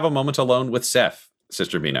do have a moment alone with Seth,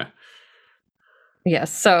 Sister Mina.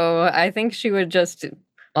 Yes. So I think she would just.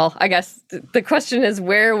 Well, I guess the question is,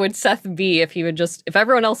 where would Seth be if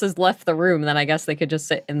everyone else has left the room? Then I guess they could just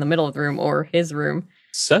sit in the middle of the room or his room.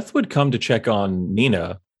 Seth would come to check on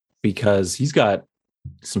Mina because he's got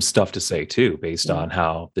some stuff to say too, based on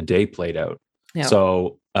how the day played out. Yeah.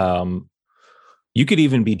 So you could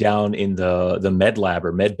even be down in the med lab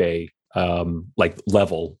or med bay like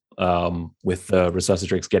level with the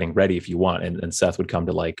Resuscitrix getting ready if you want, and Seth would come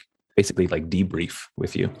to basically debrief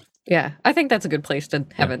with you. Yeah, I think that's a good place to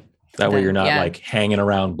have it. That way you're not hanging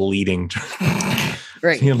around bleeding.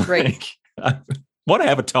 Right. I want to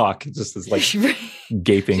have a talk. It's just this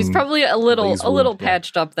gaping. She's probably a little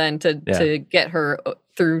patched up then to get her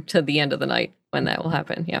through to the end of the night when that will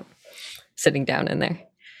happen. Yeah. Sitting down in there.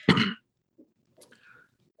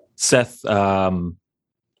 Seth,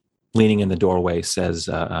 leaning in the doorway, says,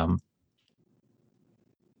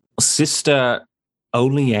 Sister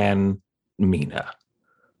Oleanne Mina,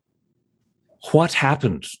 what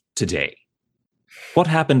happened today? What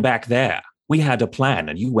happened back there? We had a plan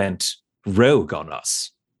and you went rogue on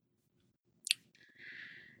us.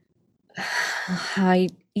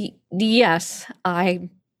 Yes, I'm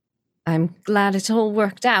glad it all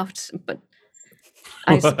worked out, but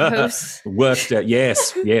I suppose... Worked out,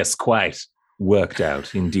 yes, quite. Worked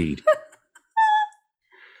out, indeed.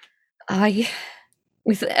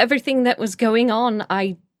 With everything that was going on,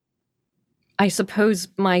 I suppose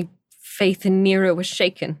my faith in Nero was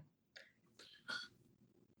shaken.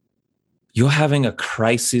 You're having a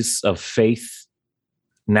crisis of faith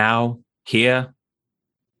now, here?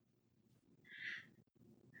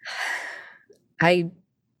 I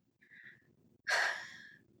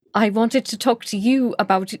wanted to talk to you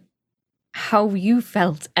about how you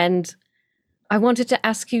felt, and I wanted to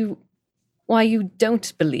ask you why you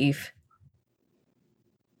don't believe.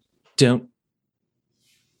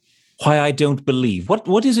 Why I don't believe?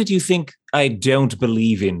 What is it you think I don't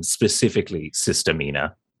believe in specifically, Sister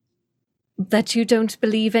Mina? That you don't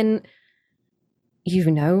believe in,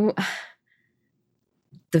 the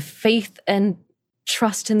faith and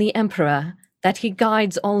trust in the Emperor that he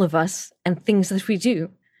guides all of us and things that we do.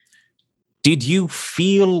 Did you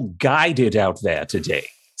feel guided out there today,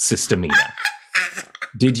 Sister Mina?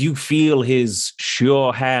 Did you feel his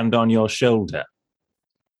sure hand on your shoulder?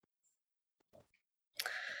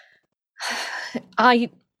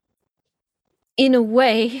 In a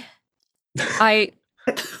way, I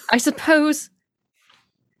suppose,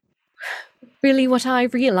 really what I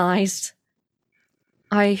realized,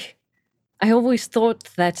 I always thought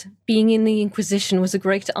that being in the Inquisition was a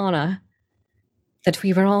great honor, that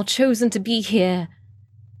we were all chosen to be here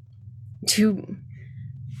to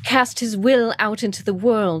cast his will out into the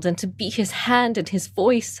world and to be his hand and his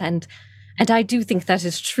voice, and I do think that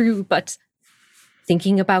is true, but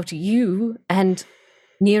thinking about you and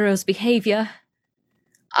Nero's behavior,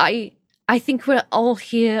 I think we're all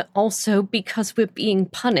here also because we're being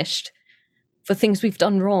punished for things we've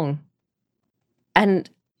done wrong. And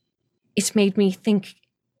it made me think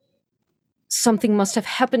something must have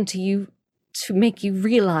happened to you to make you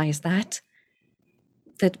realize that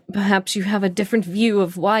perhaps you have a different view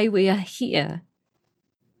of why we are here.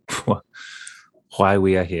 Why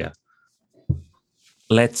we are here.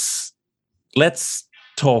 Let's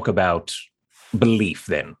talk about belief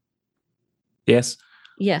then. Yes?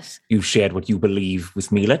 Yes. You've shared what you believe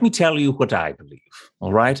with me. Let me tell you what I believe,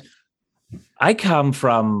 all right? I come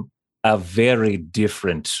from a very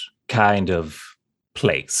different kind of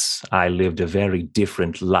place. I lived a very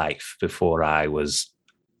different life before I was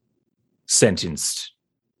sentenced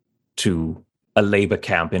to a labor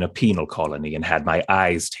camp in a penal colony and had my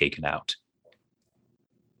eyes taken out.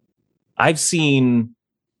 I've seen,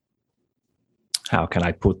 how can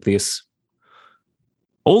I put this?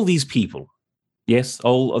 All these people, yes,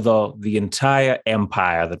 all of the entire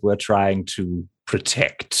empire that we're trying to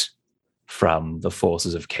protect from the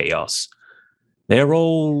forces of chaos, they're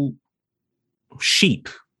all sheep.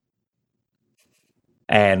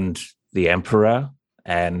 And the emperor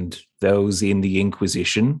and those in the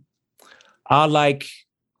Inquisition are like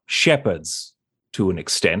shepherds to an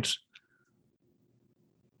extent.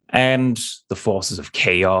 And the forces of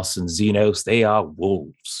chaos and Xenos, they are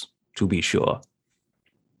wolves, to be sure.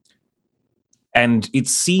 And it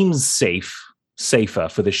seems safer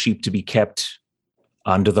for the sheep to be kept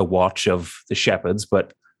under the watch of the shepherds,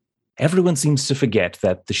 but everyone seems to forget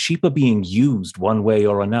that the sheep are being used one way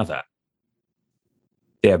or another.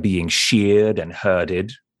 They're being sheared and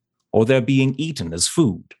herded, or they're being eaten as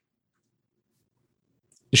food.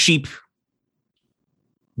 The sheep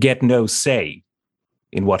get no say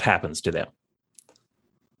in what happens to them.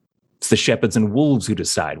 It's the shepherds and wolves who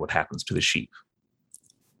decide what happens to the sheep.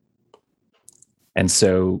 And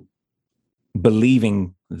so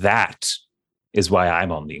believing that is why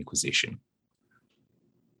I'm on the Inquisition.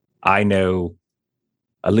 I know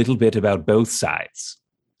a little bit about both sides.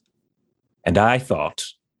 And I thought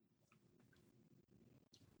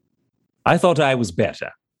I was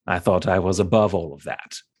better. I thought I was above all of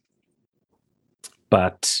that.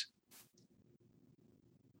 But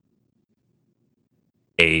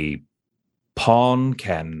a pawn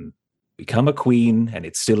can become a queen, and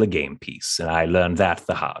it's still a game piece. And I learned that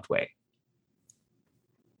the hard way.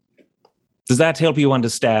 Does that help you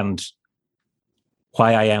understand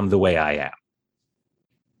why I am the way I am?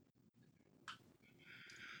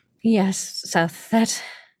 Yes, Seth,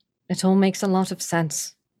 it all makes a lot of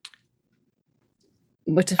sense.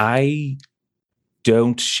 But I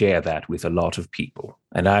don't share that with a lot of people.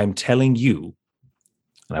 And I'm telling you,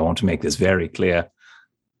 and I want to make this very clear,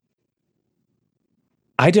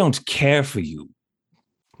 I don't care for you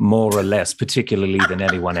more or less, particularly than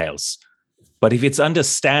anyone else. But if it's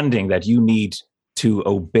understanding that you need to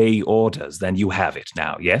obey orders, then you have it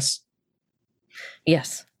now, yes?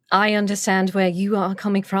 Yes, I understand where you are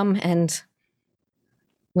coming from and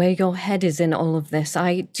where your head is in all of this.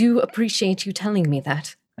 I do appreciate you telling me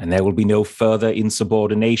that. And there will be no further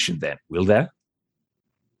insubordination then, will there?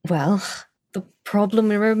 Well, the problem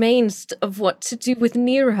remains of what to do with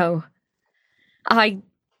Nero.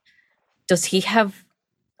 Does he have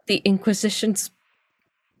the Inquisition's...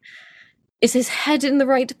 Is his head in the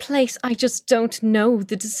right place? I just don't know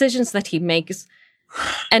the decisions that he makes.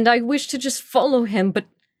 And I wish to just follow him, but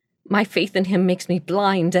my faith in him makes me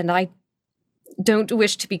blind, and I don't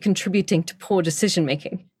wish to be contributing to poor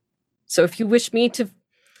decision-making. So if you wish me to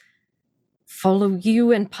follow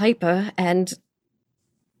you and Piper, and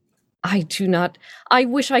I do not... I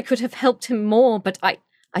wish I could have helped him more, but I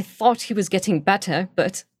thought he was getting better,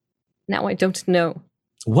 but now I don't know.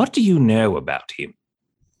 What do you know about him?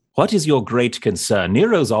 What is your great concern?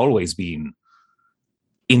 Nero's always been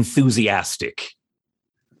enthusiastic.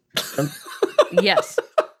 Yes.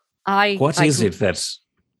 What is it that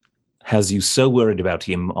has you so worried about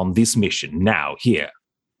him on this mission now, here?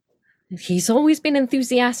 He's always been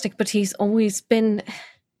enthusiastic, but he's always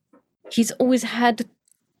had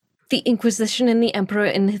the Inquisition and the Emperor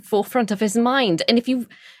in the forefront of his mind. And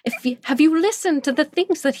have you listened to the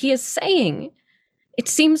things that he is saying? It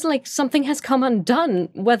seems like something has come undone,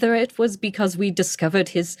 whether it was because we discovered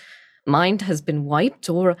his mind has been wiped,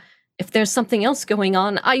 or if there's something else going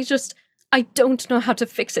on. I don't know how to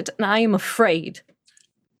fix it, and I am afraid.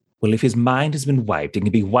 Well, if his mind has been wiped, it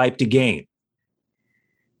can be wiped again.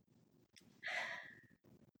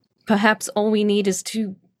 Perhaps all we need is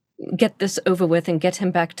to get this over with and get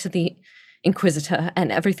him back to the Inquisitor,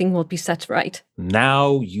 and everything will be set right.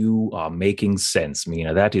 Now you are making sense,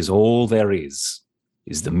 Mina. That is all there is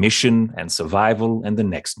the mission and survival and the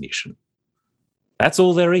next mission. That's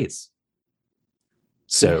all there is.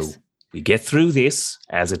 So Yes. we get through this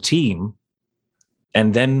as a team,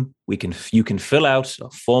 and then you can fill out a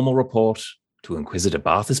formal report to Inquisitor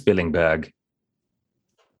Barthas Billingberg,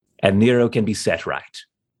 and Nero can be set right.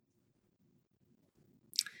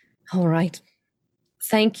 All right.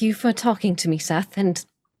 Thank you for talking to me, Seth, and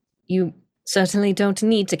you certainly don't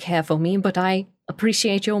need to care for me, but I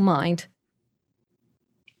appreciate your mind.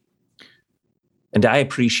 And I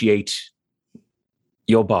appreciate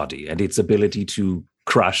your body and its ability to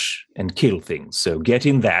crush and kill things. So get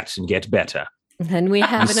in that and get better. And we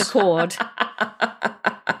have an accord.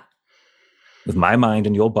 With my mind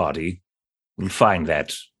and your body, we'll find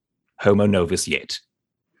that Homo Novus yet.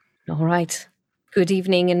 All right. Good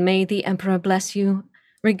evening, and may the Emperor bless you,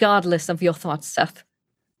 regardless of your thoughts, Seth.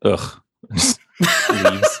 Ugh.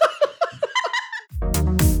 Leaves.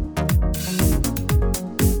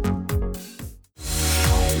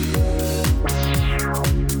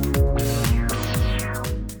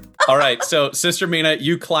 All right, so Sister Mina,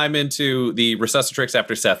 you climb into the Resuscitrix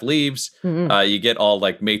after Seth leaves. Mm-hmm. You get all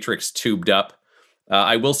like Matrix tubed up.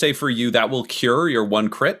 I will say for you, that will cure your 1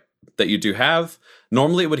 crit that you do have.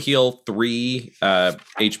 Normally it would heal 3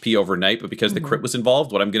 HP overnight, but because the crit was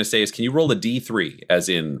involved, what I'm going to say is, can you roll a D3? As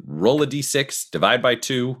in, roll a D6, divide by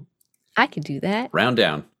 2. I could do that. Round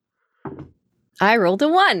down. I rolled a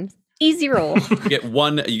 1. Easy roll. You get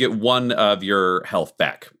one of your health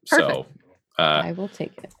back. Perfect. So I will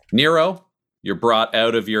take it. Nero, you're brought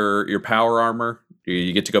out of your power armor.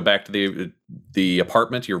 You get to go back to the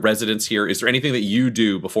apartment, your residence here. Is there anything that you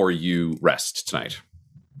do before you rest tonight?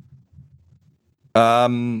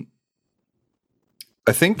 I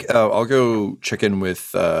think I'll go check in with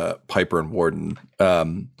Piper and Warden,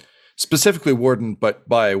 specifically Warden, but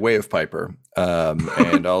by way of Piper.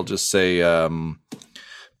 And I'll just say,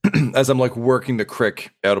 as I'm like working the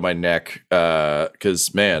crick out of my neck,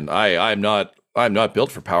 because man, I'm not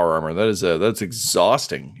built for power armor. That's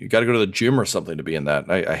exhausting. You got to go to the gym or something to be in that.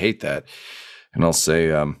 I hate that. And I'll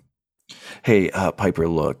say, hey, Piper,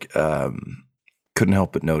 look, couldn't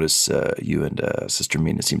help but notice you and Sister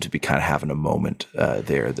Mina seem to be kind of having a moment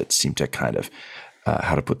there that seemed to kind of,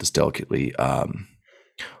 how to put this delicately,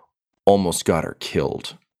 almost got her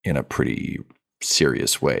killed in a pretty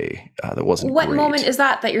serious way. That wasn't What great. moment is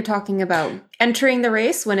that you're talking about? Entering the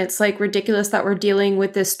race when it's like ridiculous that we're dealing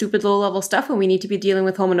with this stupid low level stuff when we need to be dealing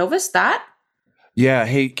with Homo Novus? That? Yeah.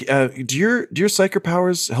 Hey, do your psyker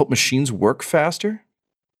powers help machines work faster?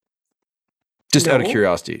 Just out of No.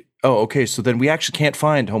 curiosity. Oh, okay. So then we actually can't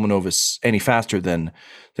find Homo Novus any faster than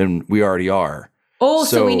we already are. Oh,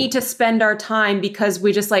 so we So- need to spend our time because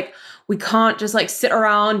we can't just like sit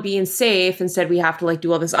around being safe. Instead, we have to like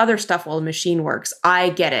do all this other stuff while the machine works. I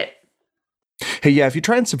get it. Hey, yeah, if you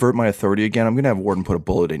try and subvert my authority again, I'm going to have Warden put a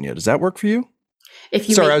bullet in you. Does that work for you? If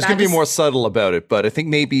you Sorry, make I was going bad to be more subtle about it, but I think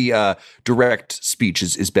maybe direct speech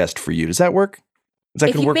is best for you. Does that work? Is that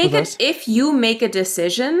if going to you work make with us? if you make a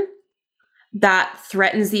decision that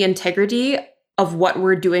threatens the integrity of what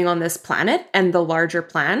we're doing on this planet and the larger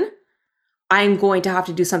plan, I'm going to have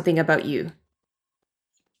to do something about you.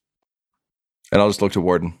 And I'll just look to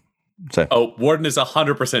Warden. Say, Oh, Warden is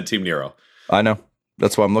 100% Team Nero. I know.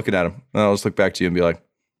 That's why I'm looking at him. And I'll just look back to you and be like,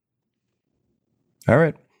 all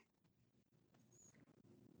right.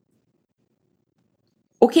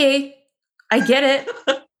 Okay, I get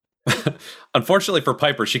it. Unfortunately for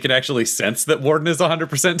Piper, she can actually sense that Warden is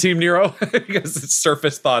 100% Team Nero because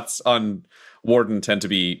surface thoughts on Warden tend to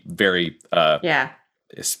be very Yeah.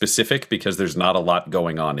 specific because there's not a lot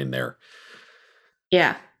going on in there.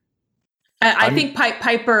 Yeah. I think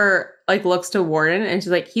Piper like looks to Warden and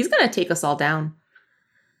she's like, he's going to take us all down.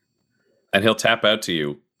 And he'll tap out to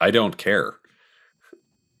you, I don't care.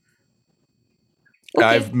 Okay.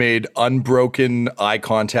 I've made unbroken eye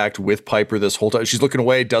contact with Piper this whole time. She's looking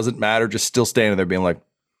away. Doesn't matter. Just still standing there being like,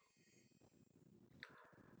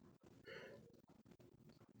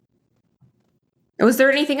 Was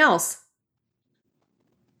there anything else?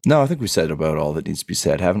 No, I think we said about all that needs to be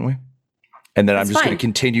said, haven't we? And then I'm just going to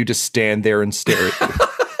continue to stand there and stare at you.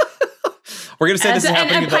 We're going to say this is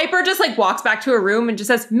happening. And Piper just like walks back to her room and just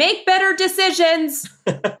says, "Make better decisions,"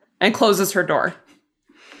 and closes her door.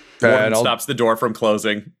 Warden stops the door from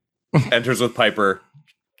closing, enters with Piper,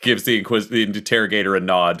 gives the interrogator a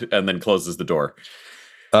nod, and then closes the door.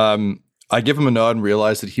 I give him a nod and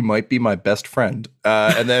realize that he might be my best friend.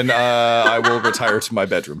 And then I will retire to my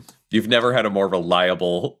bedroom. You've never had a more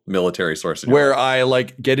reliable military source. Where I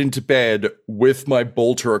like get into bed with my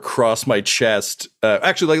bolter across my chest.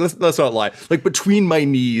 Actually, like let's not lie. Like between my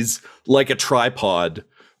knees, like a tripod.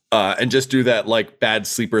 And just do that like bad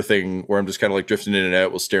sleeper thing where I'm just kind of like drifting in and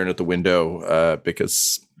out while staring at the window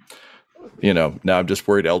because, you know, now I'm just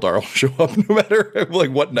worried Eldar will show up no matter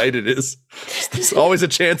like what night it is. There's always a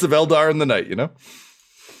chance of Eldar in the night, you know?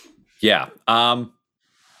 Yeah.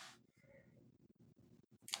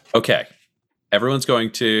 Okay. Everyone's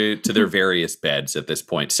going to their various beds at this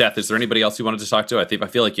point. Seth, is there anybody else you wanted to talk to? I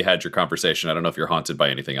feel like you had your conversation. I don't know if you're haunted by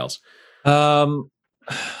anything else.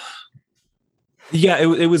 Yeah,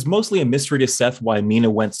 it was mostly a mystery to Seth why Mina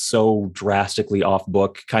went so drastically off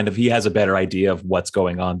book. Kind of, he has a better idea of what's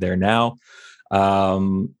going on there now.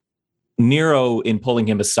 Nero, in pulling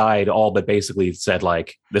him aside, all but basically said,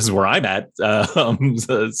 like, this is where I'm at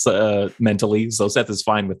mentally. So Seth is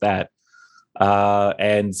fine with that.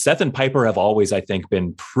 And Seth and Piper have always, I think,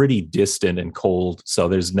 been pretty distant and cold. So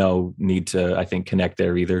there's no need to, I think, connect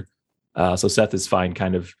there either. So Seth is fine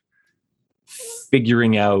kind of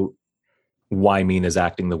figuring out why Mina's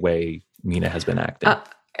acting the way Mina has been acting.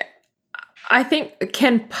 I think,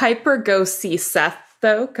 can Piper go see Seth,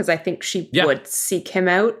 though? Because I think she would seek him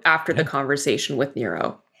out after the conversation with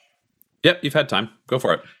Nero. Yep, you've had time. Go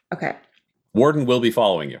for it. Okay. Warden will be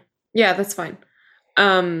following you. Yeah, that's fine.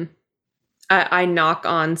 I knock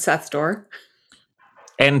on Seth's door.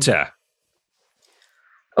 Enter.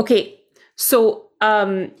 Okay, so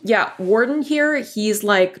Warden here, he's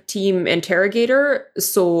like team interrogator,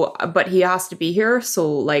 so but he has to be here,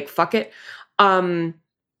 so like fuck it. Nero's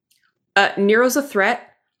a threat.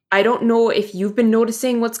 I don't know if you've been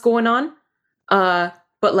noticing what's going on,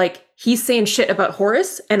 but like he's saying shit about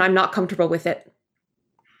Horus, and I'm not comfortable with it.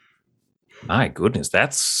 My goodness,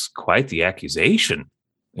 that's quite the accusation,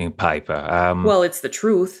 Piper. Well, it's the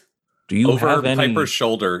truth. Do you Over have any... Piper's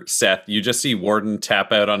shoulder, Seth, you just see Warden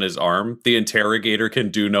tap out on his arm. The interrogator can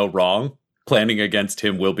do no wrong. Planning against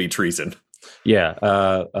him will be treason. Yeah.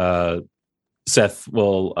 Seth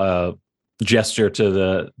will gesture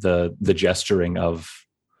to the gesturing of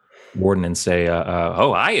Warden and say,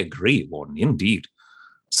 oh, I agree, Warden, indeed.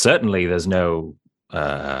 Certainly there's no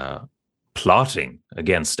plotting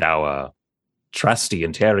against our trusty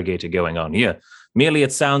interrogator going on here. Merely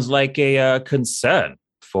it sounds like a concern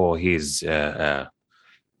for his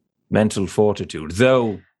mental fortitude,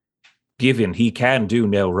 though given he can do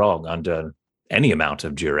no wrong under any amount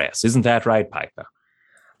of duress. Isn't that right, Piper?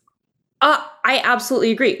 I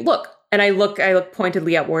absolutely agree. Look, and I look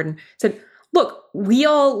pointedly at Warden, said, look, we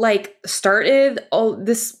all like started all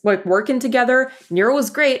this like working together. Nero was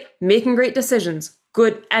great, making great decisions.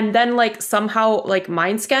 Good. And then like somehow like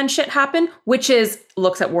mind scan shit happened, which is,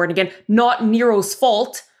 looks at Warden again, not Nero's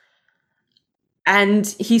fault. And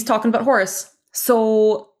he's talking about Horus.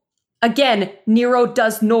 So again, Nero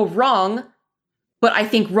does no wrong, but I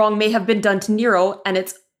think wrong may have been done to Nero and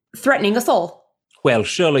it's threatening us all. Well,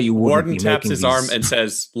 surely you wouldn't Warden be taps his arm and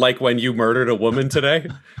says, like when you murdered a woman today?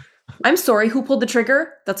 I'm sorry, who pulled the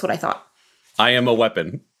trigger? That's what I thought. I am a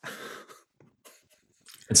weapon.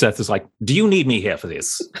 And Seth is like, do you need me here for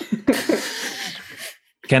this?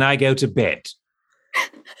 Can I go to bed?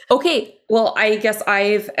 Okay, well, I guess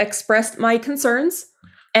I've expressed my concerns,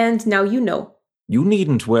 and now you know. You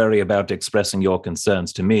needn't worry about expressing your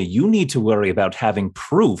concerns to me. You need to worry about having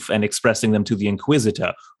proof and expressing them to the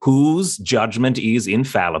Inquisitor, whose judgment is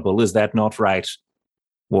infallible. Is that not right,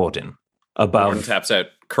 Warden? Above. Warden taps out.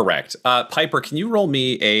 Correct. Piper, can you roll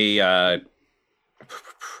me a...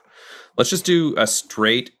 let's just do a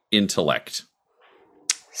straight intellect.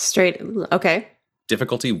 Straight, okay.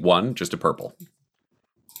 Difficulty 1, just a purple.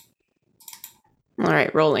 All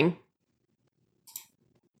right, rolling.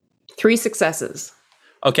 3 successes.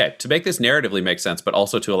 Okay, to make this narratively make sense, but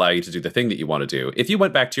also to allow you to do the thing that you want to do, if you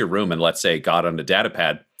went back to your room and, let's say, got on a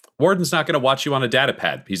datapad, Warden's not going to watch you on a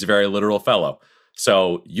datapad. He's a very literal fellow.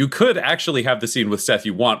 So you could actually have the scene with Seth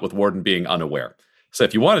you want with Warden being unaware. So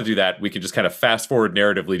if you want to do that, we could just kind of fast forward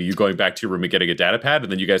narratively to you going back to your room and getting a datapad,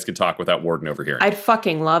 and then you guys can talk without Warden overhearing. I'd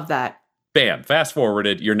fucking love that. Bam, fast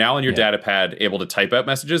forwarded. You're now on your datapad, able to type out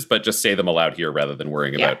messages, but just say them aloud here rather than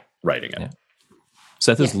worrying about writing it.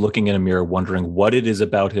 Seth is looking in a mirror, wondering what it is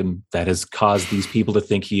about him that has caused these people to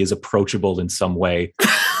think he is approachable in some way.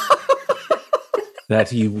 That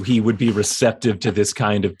he would be receptive to this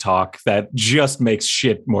kind of talk that just makes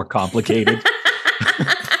shit more complicated.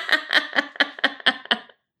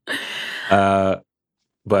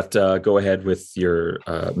 But go ahead with your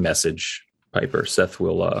message, Piper. Seth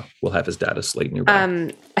will have his data slate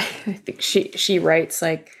nearby. I think she writes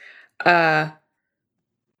like,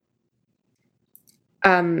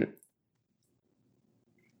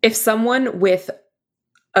 if someone with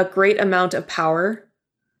a great amount of power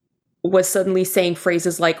was suddenly saying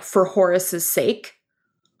phrases like "for Horace's sake,"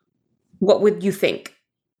 what would you think?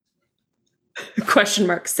 Question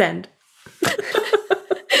mark, send.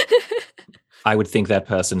 I would think that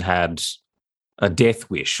person had a death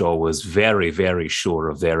wish or was very, very sure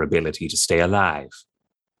of their ability to stay alive.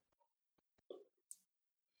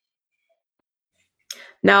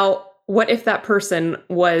 Now, what if that person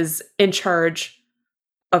was in charge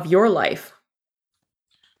of your life?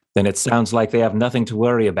 Then it sounds like they have nothing to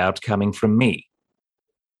worry about coming from me.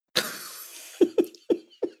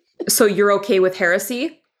 So you're okay with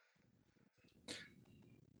heresy?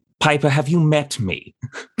 Piper, have you met me?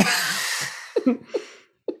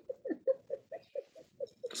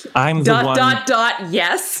 I'm the one.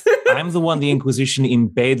 Yes. I'm the one the Inquisition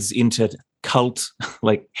embeds into cult,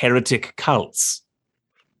 like heretic cults.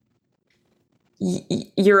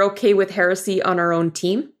 You're okay with heresy on our own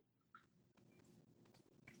team?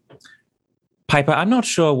 Piper, I'm not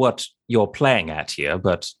sure what you're playing at here,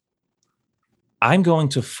 but I'm going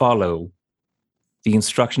to follow the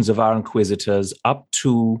instructions of our Inquisitors up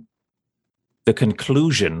to the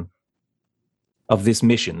conclusion of this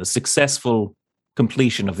mission, the successful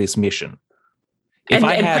completion of this mission. And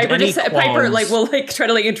Piper will try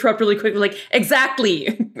to interrupt really quickly, exactly,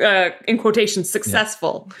 in quotations,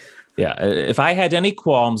 successful. Yeah, if I had any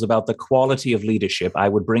qualms about the quality of leadership, I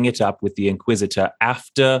would bring it up with the Inquisitor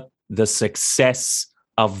after the success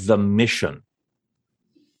of the mission.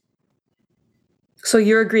 So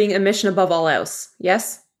you're agreeing a mission above all else,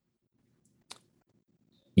 yes?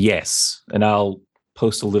 Yes, and I'll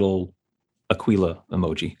post a little Aquila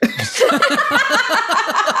emoji.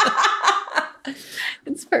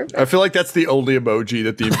 It's perfect. I feel like that's the only emoji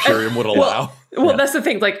that the Imperium would allow. Well, that's the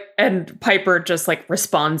thing. And Piper just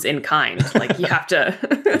responds in kind. You have to,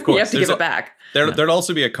 of course, you have to give it back. There'd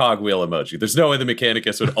also be a cogwheel emoji. There's no way the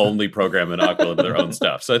Mechanicus would only program an Aquila into their own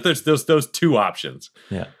stuff. So there's those two options.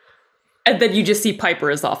 Yeah. And then you just see Piper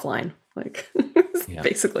is offline.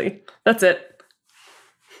 Basically, that's it.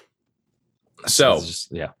 So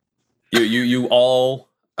you all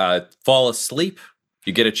fall asleep.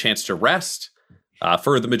 You get a chance to rest.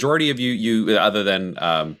 For the majority of you other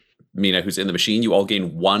than Mina, who's in the machine, you all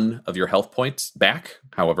gain 1 of your health points back.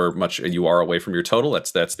 However much you are away from your total,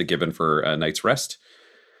 that's the given for a night's rest.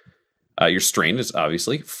 Your strain is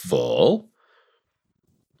obviously full.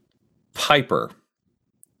 Piper,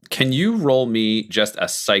 can you roll me just a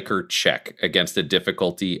psycher check against a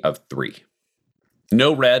difficulty of 3?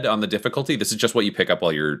 No red on the difficulty. This is just what you pick up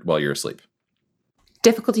while you're asleep.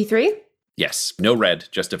 Difficulty 3? Yes, no red,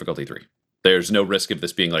 just difficulty 3. There's no risk of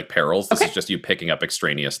this being perils. This is just you picking up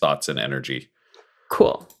extraneous thoughts and energy.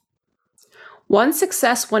 Cool. 1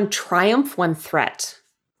 success, 1 triumph, 1 threat.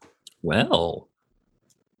 Well.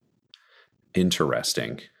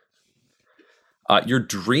 Interesting. Your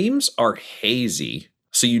dreams are hazy,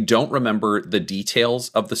 so you don't remember the details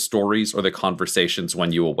of the stories or the conversations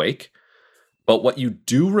when you awake. But what you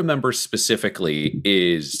do remember specifically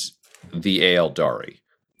is the Aeldari.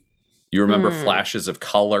 You remember flashes of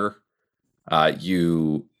color.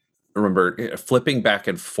 You remember flipping back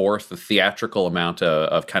and forth, the theatrical amount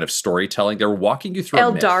of kind of storytelling. They were walking you through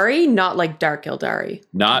Aeldari, not Dark Aeldari.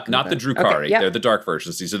 Not the Drukhari. Okay, yep. They're the dark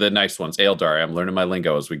versions. These are the nice ones. Aeldari. I'm learning my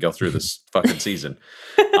lingo as we go through this fucking season.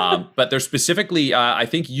 But they're specifically, I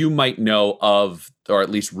think you might know of, or at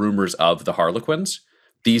least rumors of, the Harlequins.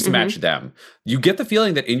 These match them. You get the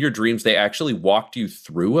feeling that in your dreams, they actually walked you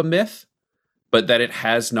through a myth, but that it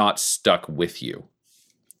has not stuck with you.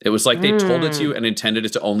 It was like they told it to you and intended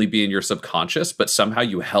it to only be in your subconscious, but somehow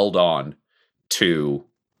you held on to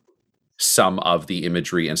some of the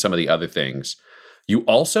imagery and some of the other things. You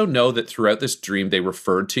also know that throughout this dream, they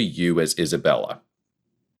referred to you as Isabella.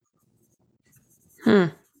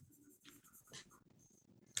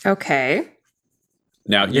 Okay.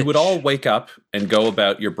 Now, you would all wake up and go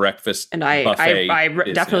about your breakfast buffet. I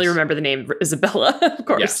definitely remember the name Isabella, of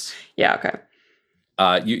course. Yes. Yeah, okay.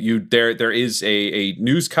 There is a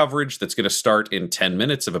news coverage that's going to start in 10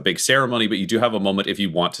 minutes of a big ceremony, but you do have a moment if you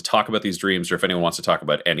want to talk about these dreams or if anyone wants to talk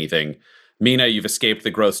about anything. Mina, you've escaped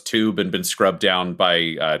the gross tube and been scrubbed down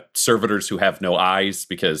by servitors who have no eyes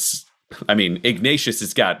because, I mean, Ignatius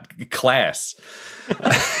has got class.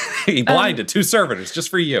 He blinded 2 servitors just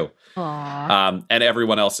for you. And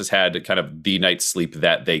everyone else has had kind of the night's sleep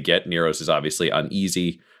that they get. Nero's is obviously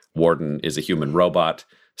uneasy. Warden is a human robot.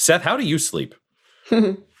 Seth, how do you sleep?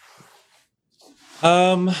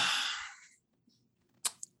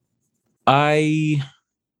 I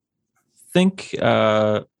think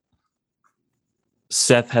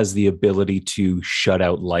Seth has the ability to shut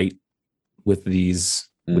out light with these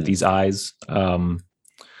eyes, and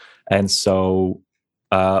so.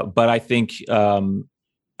 But I think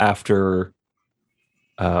after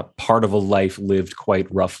part of a life lived quite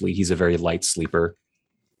roughly, he's a very light sleeper.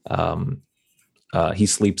 He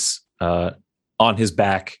sleeps on his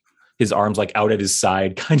back, his arms like out at his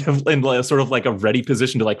side, kind of in sort of like a ready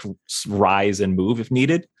position to like rise and move if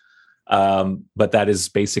needed. But that is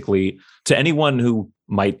basically, to anyone who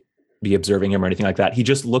might be observing him or anything like that, he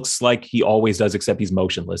just looks like he always does, except he's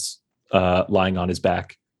motionless, lying on his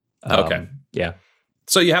back. Okay. Yeah.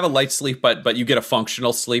 So you have a light sleep, but you get a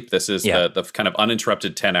functional sleep. This is the kind of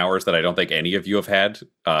uninterrupted 10 hours that I don't think any of you have had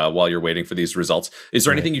while you're waiting for these results. Is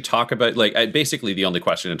there anything you talk about? Like, basically the only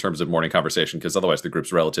question in terms of morning conversation, because otherwise the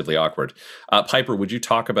group's relatively awkward. Piper, would you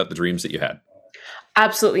talk about the dreams that you had?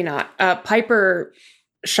 Absolutely not. Piper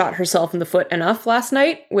shot herself in the foot enough last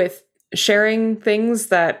night with sharing things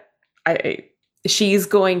that she's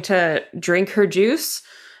going to drink her juice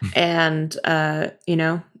and,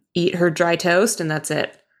 eat her dry toast, and that's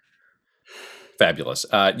it. Fabulous.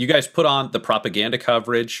 You guys put on the propaganda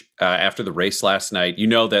coverage after the race last night. You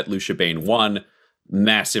know that Lucia Bane won.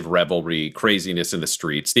 Massive revelry, craziness in the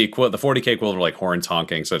streets. The 40K equivalent of like horns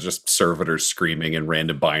honking, so just servitors screaming and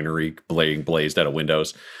random binary blazed out of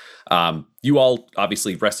windows. You all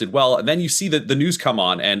obviously rested well, and then you see the news come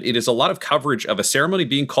on, and it is a lot of coverage of a ceremony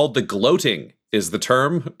being called the gloating is the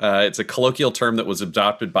term. It's a colloquial term that was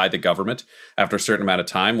adopted by the government after a certain amount of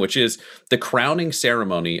time, which is the crowning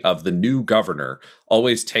ceremony of the new governor.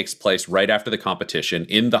 Always takes place right after the competition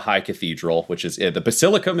in the High Cathedral, which is the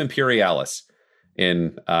Basilicum Imperialis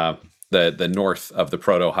in the north of the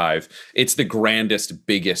Proto-Hive. It's the grandest,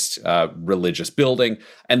 biggest religious building,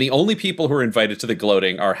 and the only people who are invited to the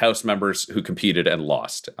gloating are house members who competed and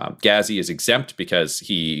lost. Ghazi is exempt because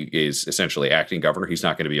he is essentially acting governor. He's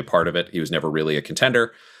not going to be a part of it. He was never really a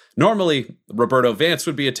contender. Normally, Roberto Vance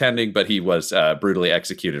would be attending, but he was brutally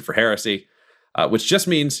executed for heresy, which just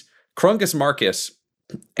means Crungus Marcus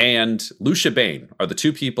and Lucia Bane are the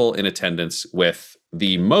 2 people in attendance with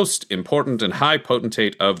the most important and high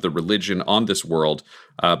potentate of the religion on this world,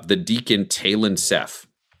 the deacon Talon Seth.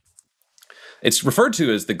 It's referred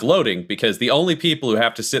to as the gloating because the only people who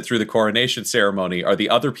have to sit through the coronation ceremony are the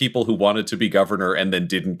other people who wanted to be governor and then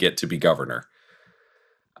didn't get to be governor.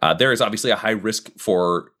 There is obviously a high risk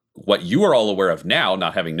for what you are all aware of now,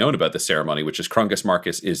 not having known about the ceremony, which is Crungus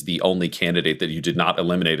Marcus is the only candidate that you did not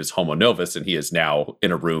eliminate as homo novus, and he is now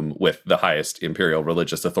in a room with the highest imperial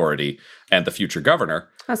religious authority and the future governor.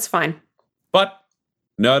 That's fine. But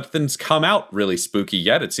nothing's come out really spooky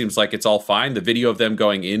yet. It seems like it's all fine. The video of them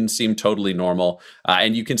going in seemed totally normal.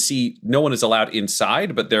 And you can see no one is allowed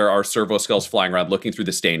inside, but there are servo skulls flying around looking through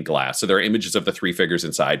the stained glass. So there are images of the 3 figures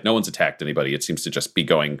inside. No one's attacked anybody. It seems to just be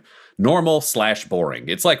going normal/boring.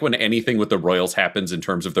 It's like when anything with the royals happens in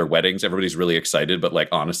terms of their weddings, everybody's really excited, but like,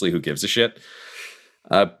 honestly, who gives a shit?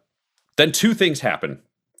 Then 2 things happen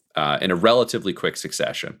in a relatively quick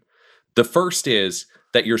succession. The first is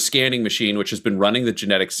that your scanning machine, which has been running the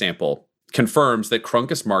genetic sample, confirms that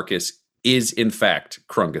Crungus Marcus is in fact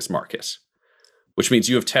Crungus Marcus, which means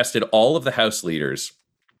you have tested all of the house leaders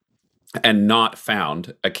and not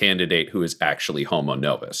found a candidate who is actually homo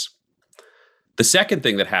novus. The second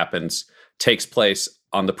thing that happens takes place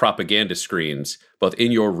on the propaganda screens, both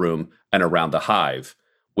in your room and around the hive,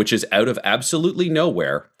 which is out of absolutely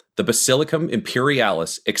nowhere. The Basilicum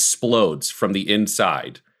Imperialis explodes from the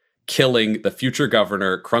inside, killing the future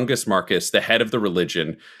governor, Crungus Marcus, the head of the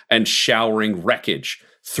religion, and showering wreckage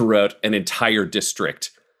throughout an entire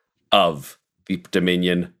district of the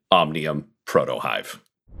Dominion Omnium Proto-Hive.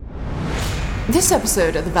 This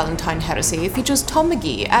episode of the Valentine Heresy features Tom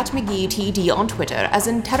McGee at McGeeTD on Twitter as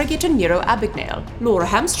Interrogator Nero Abignale, Laura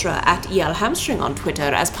Hamstra at EL Hamstring on Twitter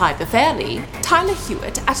as Piper Fairley, Tyler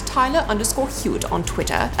Hewitt at Tyler_Hewitt on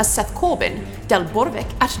Twitter as Seth Corbin, Del Borvik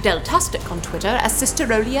at Deltastic on Twitter as Sister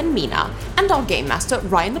Rowley and Mina, and our Game Master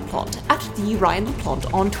Ryan LaPlante at the Ryan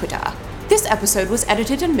LaPlante on Twitter. This episode was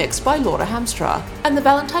edited and mixed by Laura Hamstra, and the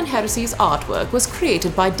Valentine Heresy's artwork was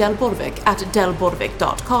created by Del Borovic at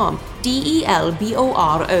delborovic.com,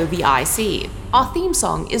 DELBOROVIC. Our theme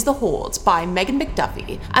song is The Hordes by Megan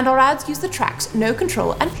McDuffie, and our ads use the tracks No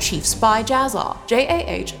Control and Chiefs by Jazzar,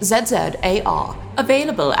 JAHZZAR,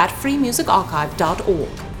 available at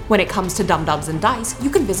freemusicarchive.org. When it comes to Dum Dums and Dice, you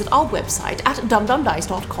can visit our website at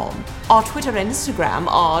dumdumdice.com. Our Twitter and Instagram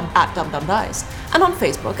are at dumdumdice, and on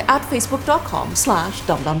Facebook at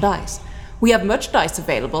facebook.com/dumdumdice. We have merchandise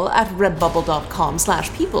available at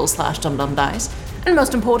redbubble.com/people/dumdumdice. And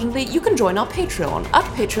most importantly, you can join our Patreon at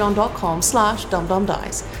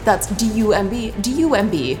patreon.com/dumdumdice. That's DUMBDICE.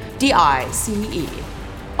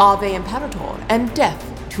 Ave Imperator, and death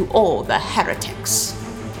to all the heretics.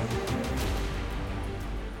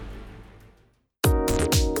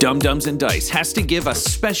 Dum Dums and Dice has to give a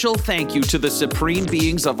special thank you to the supreme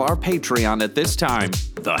beings of our Patreon at this time.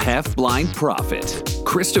 The Half-Blind Prophet,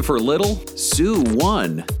 Christopher Little, Sue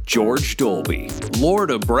One, George Dolby, Lord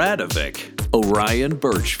Abradovic, Orion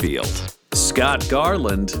Birchfield, Scott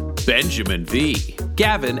Garland, Benjamin V,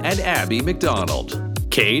 Gavin and Abby McDonald,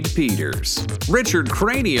 Cade Peters, Richard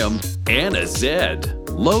Cranium, Anna Zed,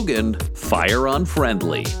 Logan, Fire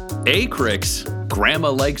Unfriendly, Acrix, Grandma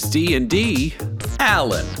Likes D&D,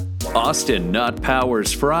 Alan, Austin Nut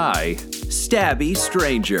Powers Fry, Stabby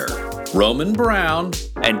Stranger, Roman Brown,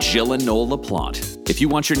 and Jill and Noel LaPlante. If you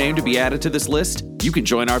want your name to be added to this list, you can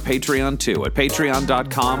join our Patreon too at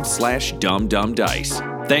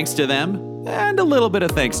patreon.com/dumdumdice. Thanks to them, and a little bit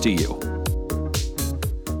of thanks to you.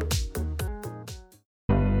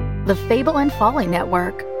 The Fable and Folly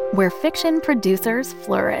Network, where fiction producers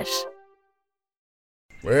flourish.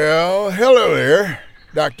 Well, hello there.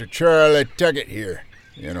 Dr. Charlie Tuckett here.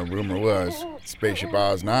 You know, rumor was Spaceship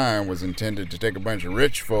Oz 9 was intended to take a bunch of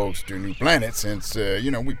rich folks to a new planet since,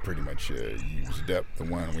 we pretty much used up the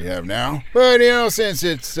one we have now. But, since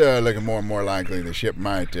it's looking more and more likely the ship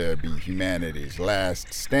might be humanity's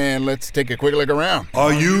last stand, let's take a quick look around.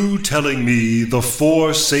 Are you telling me the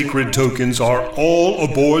 4 sacred tokens are all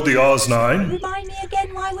aboard the Oz 9? Remind me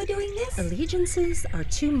again why we're doing this? Allegiances are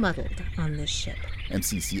too muddled on this ship.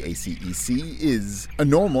 MCCACEC is a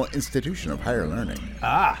normal institution of higher learning.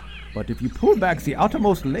 But if you pull back the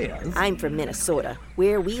outermost layers... I'm from Minnesota,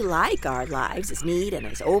 where we like our lives as neat and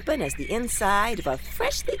as open as the inside of a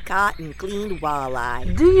freshly caught and cleaned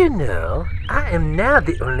walleye. Do you know, I am now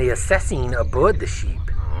the only assassin aboard the ship.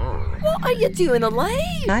 What are you doing,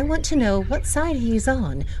 Elaine? I want to know what side he's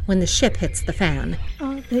on when the ship hits the fan.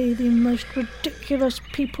 Are they the most ridiculous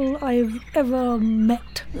people I've ever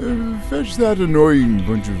met? Fetch that annoying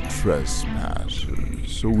bunch of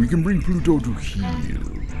trespassers so we can bring Pluto to heel.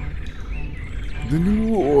 The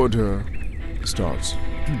new order starts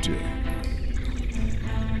today.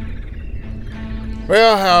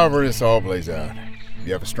 Well, however this all plays out, if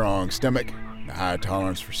you have a strong stomach and a high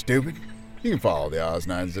tolerance for stupid, you can follow the Oz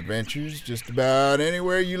 9's adventures just about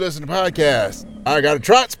anywhere you listen to podcasts. I got a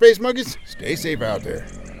trot, Space Monkeys. Stay safe out there.